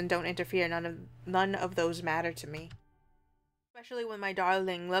tongues and don't interfere, none of those matter to me. Especially when my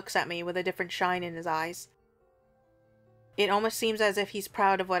darling looks at me with a different shine in his eyes. It almost seems as if he's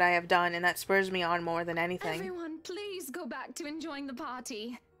proud of what I have done, and that spurs me on more than anything. Everyone, please go back to enjoying the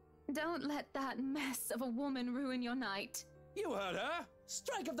party. Don't let that mess of a woman ruin your night. You heard her!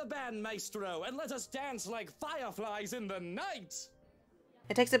 Strike up the band, maestro, and let us dance like fireflies in the night!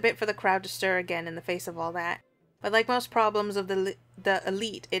 It takes a bit for the crowd to stir again in the face of all that. But like most problems of the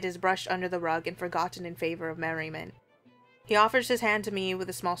elite, it is brushed under the rug and forgotten in favor of merriment. He offers his hand to me with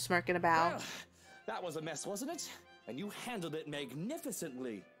a small smirk and a bow. Well, that was a mess, wasn't it? And you handled it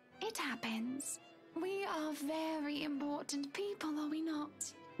magnificently. It happens. We are very important people, are we not?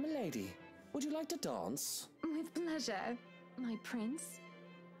 Milady, would you like to dance? With pleasure, my prince.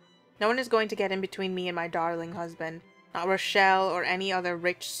 No one is going to get in between me and my darling husband. Not Rochelle or any other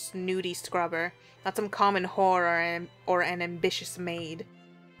rich, snooty scrubber. Not some common whore or an ambitious maid.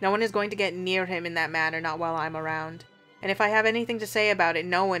 No one is going to get near him in that manner, not while I'm around. And if I have anything to say about it,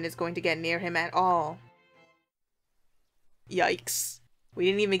 no one is going to get near him at all. Yikes. We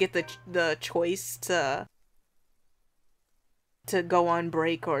didn't even get the choice to go on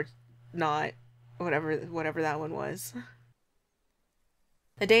break or not. Whatever that one was.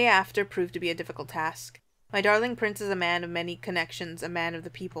 The day after proved to be a difficult task. My darling prince is a man of many connections, a man of the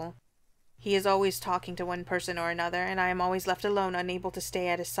people. He is always talking to one person or another, and I am always left alone, unable to stay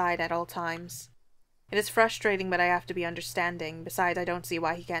at his side at all times. It is frustrating, but I have to be understanding. Besides, I don't see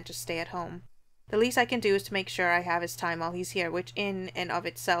why he can't just stay at home. The least I can do is to make sure I have his time while he's here, which in and of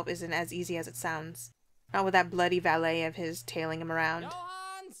itself isn't as easy as it sounds. Not with that bloody valet of his tailing him around.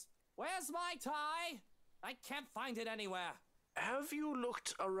 Johans! Where's my tie? I can't find it anywhere. Have you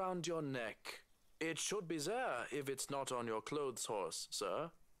looked around your neck? It should be there if it's not on your clothes horse, sir.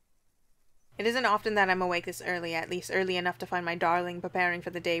 It isn't often that I'm awake this early, at least early enough to find my darling preparing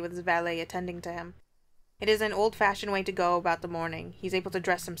for the day with his valet attending to him. It is an old-fashioned way to go about the morning. He's able to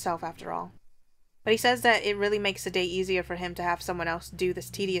dress himself, after all. But he says that it really makes the day easier for him to have someone else do this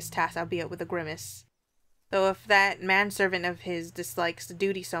tedious task, albeit with a grimace. Though if that manservant of his dislikes the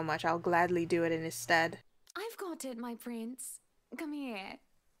duty so much, I'll gladly do it in his stead. I've got it, my prince. Come here.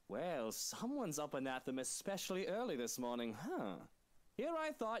 Well, someone's up and at them especially early this morning, huh? Here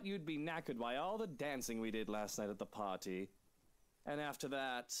I thought you'd be knackered by all the dancing we did last night at the party. And after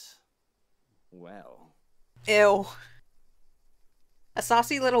that, well... Ew. A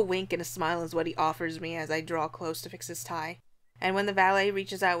saucy little wink and a smile is what he offers me as I draw close to fix his tie. And when the valet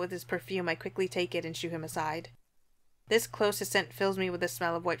reaches out with his perfume, I quickly take it and shoo him aside. This closest scent fills me with the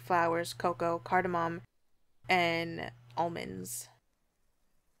smell of white flowers, cocoa, cardamom, and almonds.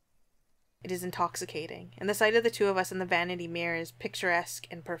 It is intoxicating, and the sight of the two of us in the vanity mirror is picturesque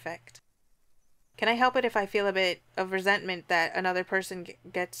and perfect. Can I help it if I feel a bit of resentment that another person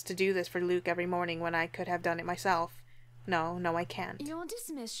gets to do this for Luke every morning when I could have done it myself? No, I can't. You're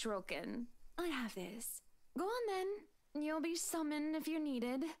dismissed, Shroken. I have this. Go on then. You'll be summoned if you're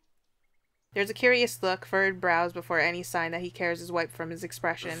needed. There's a curious look, furrowed brows before any sign that he cares is wiped from his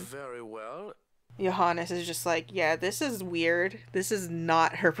expression. Very well. Johannes is just like, yeah, this is weird. This is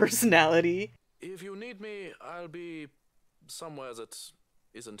not her personality. If you need me, I'll be somewhere that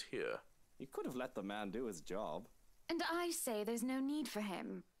isn't here. You could have let the man do his job. And I say there's no need for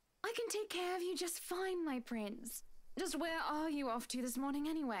him. I can take care of you just fine, my prince. Just where are you off to this morning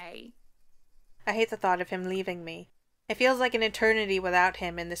anyway? I hate the thought of him leaving me. It feels like an eternity without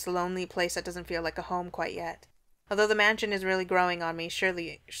him in this lonely place that doesn't feel like a home quite yet. Although the mansion is really growing on me,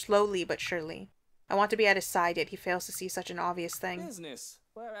 slowly but surely. I want to be at his side, yet he fails to see such an obvious thing. Business.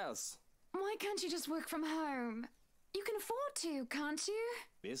 Where else? Why can't you just work from home? You can afford to, can't you?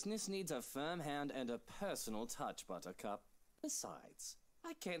 Business needs a firm hand and a personal touch, Buttercup. Besides,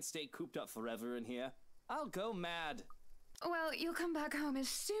 I can't stay cooped up forever in here. I'll go mad. Well, you'll come back home as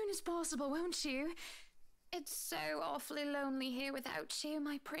soon as possible, won't you? It's so awfully lonely here without you,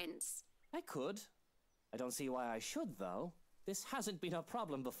 my prince. I could. I don't see why I should, though. This hasn't been a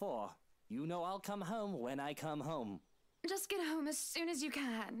problem before. You know I'll come home when I come home. Just get home as soon as you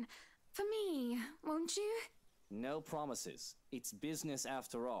can. For me, won't you? No promises. It's business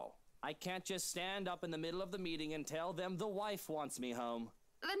after all. I can't just stand up in the middle of the meeting and tell them the wife wants me home.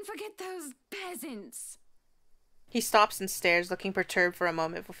 Then forget those peasants. He stops and stares, looking perturbed for a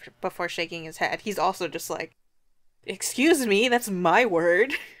moment before shaking his head. He's also just like, excuse me, that's my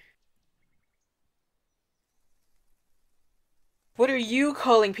word. What are you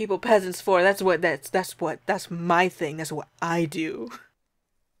calling people peasants for? That's my thing. That's what I do.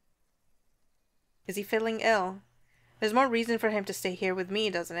 Is he feeling ill? There's more reason for him to stay here with me,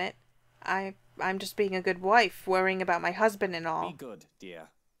 doesn't it? I'm just being a good wife, worrying about my husband and all. Be good, dear.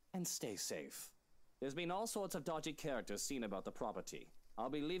 And stay safe. There's been all sorts of dodgy characters seen about the property.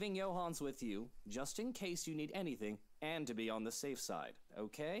 I'll be leaving Johans with you, just in case you need anything, and to be on the safe side,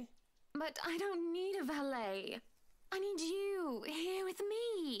 okay? But I don't need a valet. I need you here with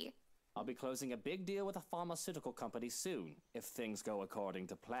me. I'll be closing a big deal with a pharmaceutical company soon, if things go according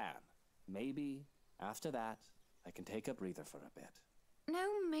to plan. Maybe, after that, I can take a breather for a bit. No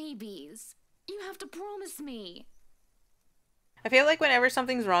maybes. You have to promise me. I feel like whenever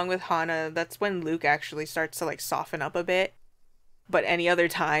something's wrong with Hana, that's when Luke actually starts to like soften up a bit. But any other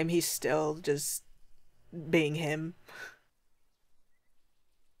time, he's still just being him.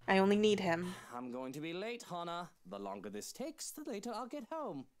 I only need him. I'm going to be late, Hannah. The longer this takes, the later I'll get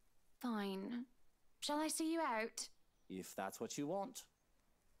home. Fine. Shall I see you out? If that's what you want.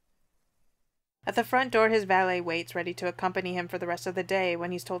 At the front door, his valet waits, ready to accompany him for the rest of the day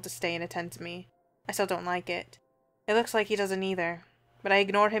when he's told to stay and attend to me. I still don't like it. It looks like he doesn't either, but I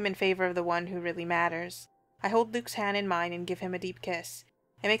ignore him in favor of the one who really matters. I hold Luke's hand in mine and give him a deep kiss.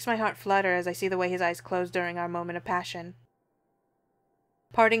 It makes my heart flutter as I see the way his eyes close during our moment of passion.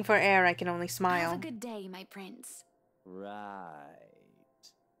 Parting for air, I can only smile. Have a good day, my prince. Right.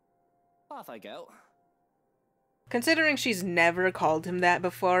 Off I go. Considering she's never called him that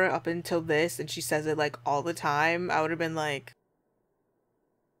before up until this, and she says it like all the time, I would have been like,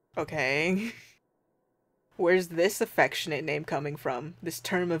 okay. Where's this affectionate name coming from? This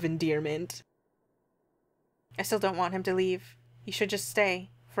term of endearment? I still don't want him to leave. He should just stay.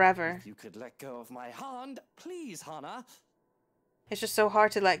 Forever. If you could let go of my hand, please, Hannah. It's just so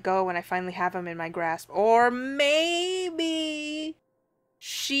hard to let go when I finally have him in my grasp. Or maybe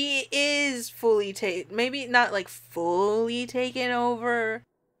she is fully maybe not like fully taken over,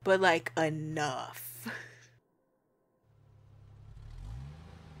 but like enough.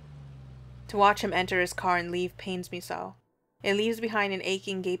 To watch him enter his car and leave pains me so. It leaves behind an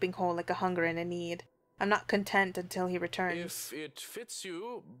aching, gaping hole like a hunger and a need. I'm not content until he returns. If it fits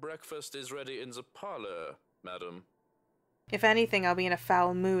you, breakfast is ready in the parlor, madam. If anything, I'll be in a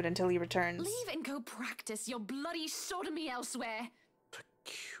foul mood until he returns. Leave and go practice your bloody sodomy elsewhere.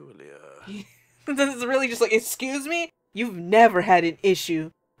 Peculiar. This is really just like, excuse me? You've never had an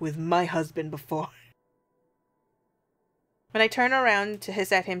issue with my husband before. When I turn around to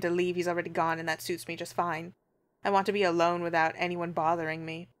hiss at him to leave, he's already gone, and that suits me just fine. I want to be alone without anyone bothering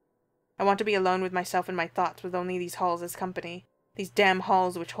me. I want to be alone with myself and my thoughts, with only these halls as company. These damn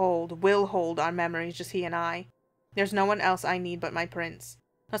halls which will hold our memories, just he and I. There's no one else I need but my prince.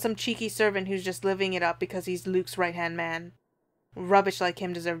 Not some cheeky servant who's just living it up because he's Luke's right-hand man. Rubbish like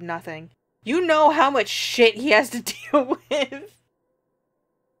him deserve nothing. You know how much shit he has to deal with.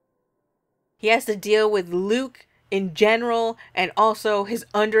 He has to deal with Luke in general, and also his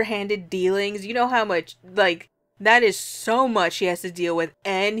underhanded dealings. You know how much, like, that is so much he has to deal with,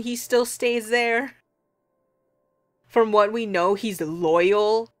 and he still stays there. From what we know, he's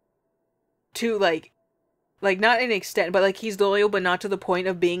loyal to, like not an extent, but, like, he's loyal, but not to the point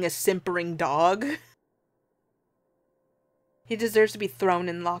of being a simpering dog. He deserves to be thrown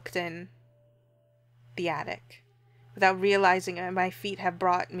and locked in the attic. Without realizing it, my feet have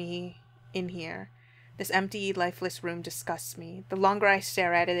brought me in here. This empty, lifeless room disgusts me. The longer I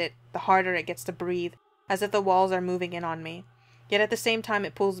stare at it, the harder it gets to breathe, as if the walls are moving in on me. Yet at the same time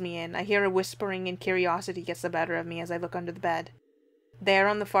it pulls me in. I hear a whispering and curiosity gets the better of me as I look under the bed. There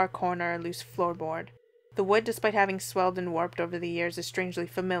on the far corner, a loose floorboard. The wood, despite having swelled and warped over the years, is strangely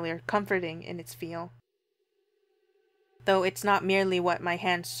familiar, comforting in its feel. Though it's not merely what my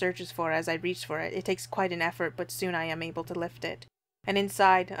hand searches for as I reach for it, it takes quite an effort, but soon I am able to lift it. And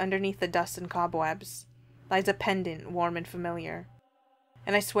inside, underneath the dust and cobwebs, lies a pendant, warm and familiar.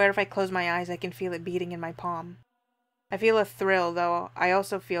 And I swear if I close my eyes I can feel it beating in my palm. I feel a thrill, though I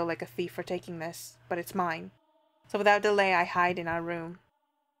also feel like a thief for taking this, but it's mine. So without delay I hide in our room.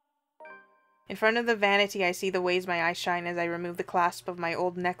 In front of the vanity I see the ways my eyes shine as I remove the clasp of my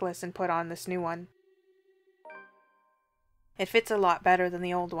old necklace and put on this new one. It fits a lot better than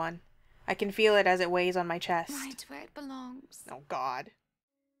the old one. I can feel it as it weighs on my chest. Right where it belongs. Oh God.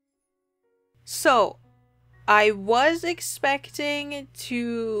 So, I was expecting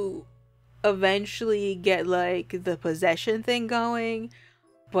to eventually get, like, the possession thing going,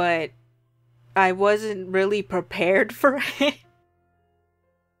 but I wasn't really prepared for it.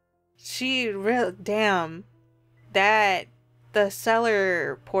 Damn. The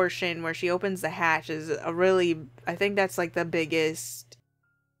cellar portion where she opens the hatch is a really, I think that's like the biggest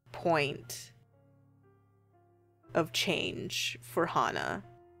point of change for Hannah.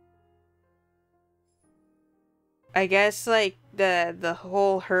 I guess like the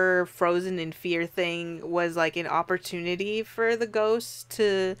whole her frozen in fear thing was like an opportunity for the ghost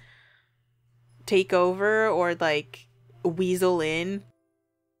to take over or like weasel in.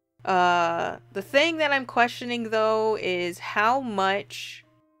 The thing that I'm questioning though is how much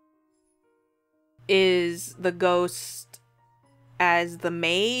is the ghost as the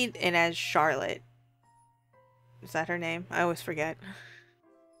maid and as Charlotte. Is that her name? I always forget.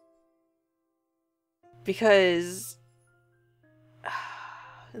 Because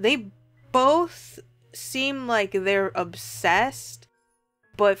they both seem like they're obsessed,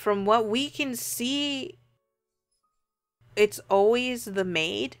 but from what we can see, it's always the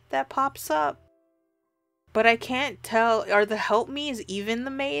maid that pops up. But I can't tell, are the helpme's even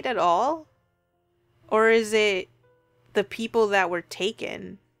the maid at all? Or is it the people that were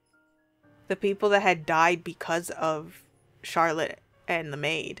taken? The people that had died because of Charlotte and the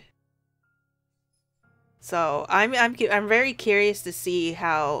maid. So I'm very curious to see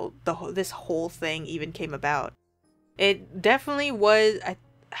how this whole thing even came about. It definitely was,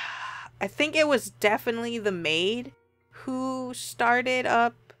 I think it was definitely the maid who started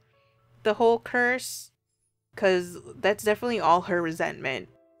up the whole curse, because that's definitely all her resentment.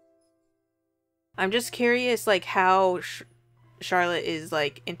 I'm just curious, like, how Charlotte is,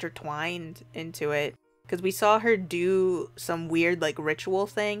 like, intertwined into it, because we saw her do some weird, like, ritual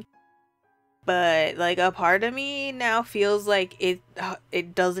thing, but, like, a part of me now feels like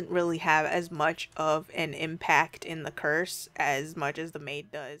it doesn't really have as much of an impact in the curse as much as the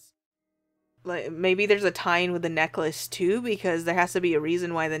maid does. Like, maybe there's a tie-in with the necklace too, because there has to be a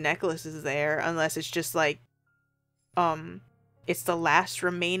reason why the necklace is there, unless it's just like, it's the last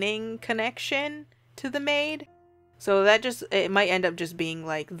remaining connection to the maid. So that just, it might end up just being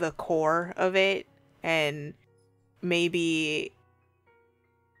like the core of it, and maybe,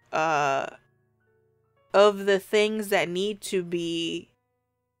 of the things that need to be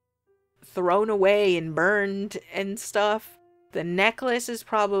thrown away and burned and stuff, the necklace is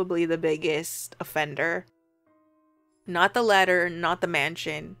probably the biggest offender. Not the letter, not the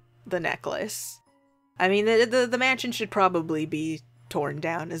mansion, the necklace. I mean, the mansion should probably be torn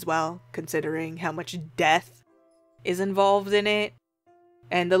down as well, considering how much death is involved in it.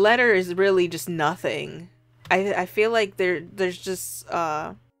 And the letter is really just nothing. I feel like there's just,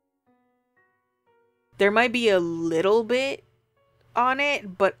 there might be a little bit on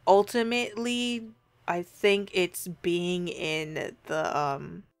it, but ultimately I think it's being in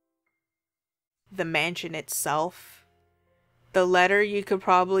the mansion itself. The letter, you could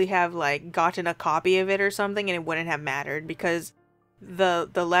probably have like gotten a copy of it or something and it wouldn't have mattered, because the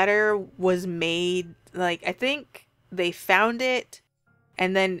letter was made, like, I think they found it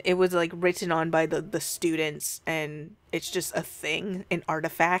and then it was like written on by the students, and it's just a thing, an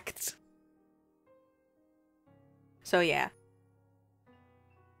artifact. So yeah.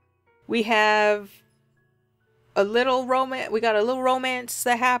 We have a little romance. We got a little romance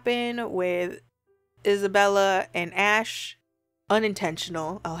that happened with Isabella and Ash.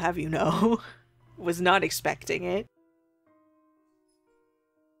 Unintentional, I'll have you know. Was not expecting it.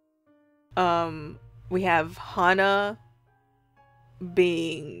 We have Hana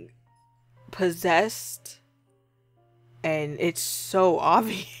being possessed, and it's so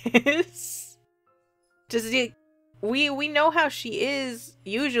obvious. Just we know how she is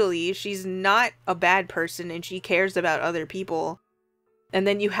usually. She's not a bad person and she cares about other people. And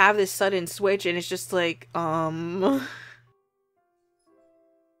then you have this sudden switch and it's just like,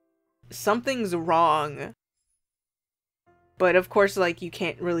 something's wrong. But of course, like, you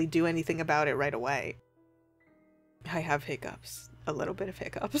can't really do anything about it right away. I have hiccups. A little bit of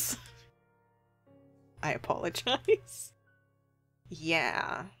hiccups. I apologize.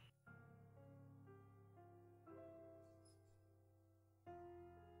 Yeah.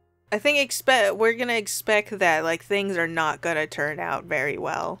 I think we're gonna expect that, like, things are not gonna turn out very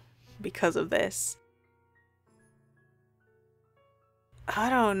well because of this. I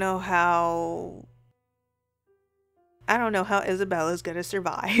don't know how Isabella's gonna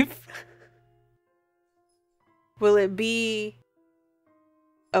survive. Will it be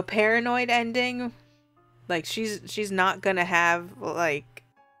a paranoid ending? Like, she's not gonna have, like,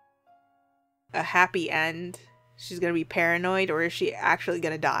 a happy end. She's gonna be paranoid, or is she actually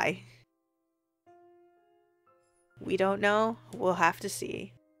gonna die? We don't know. We'll have to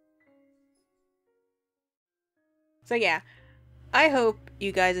see. So yeah, I hope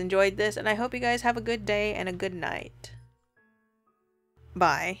you guys enjoyed this, and I hope you guys have a good day and a good night.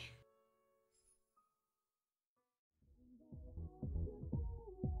 Bye.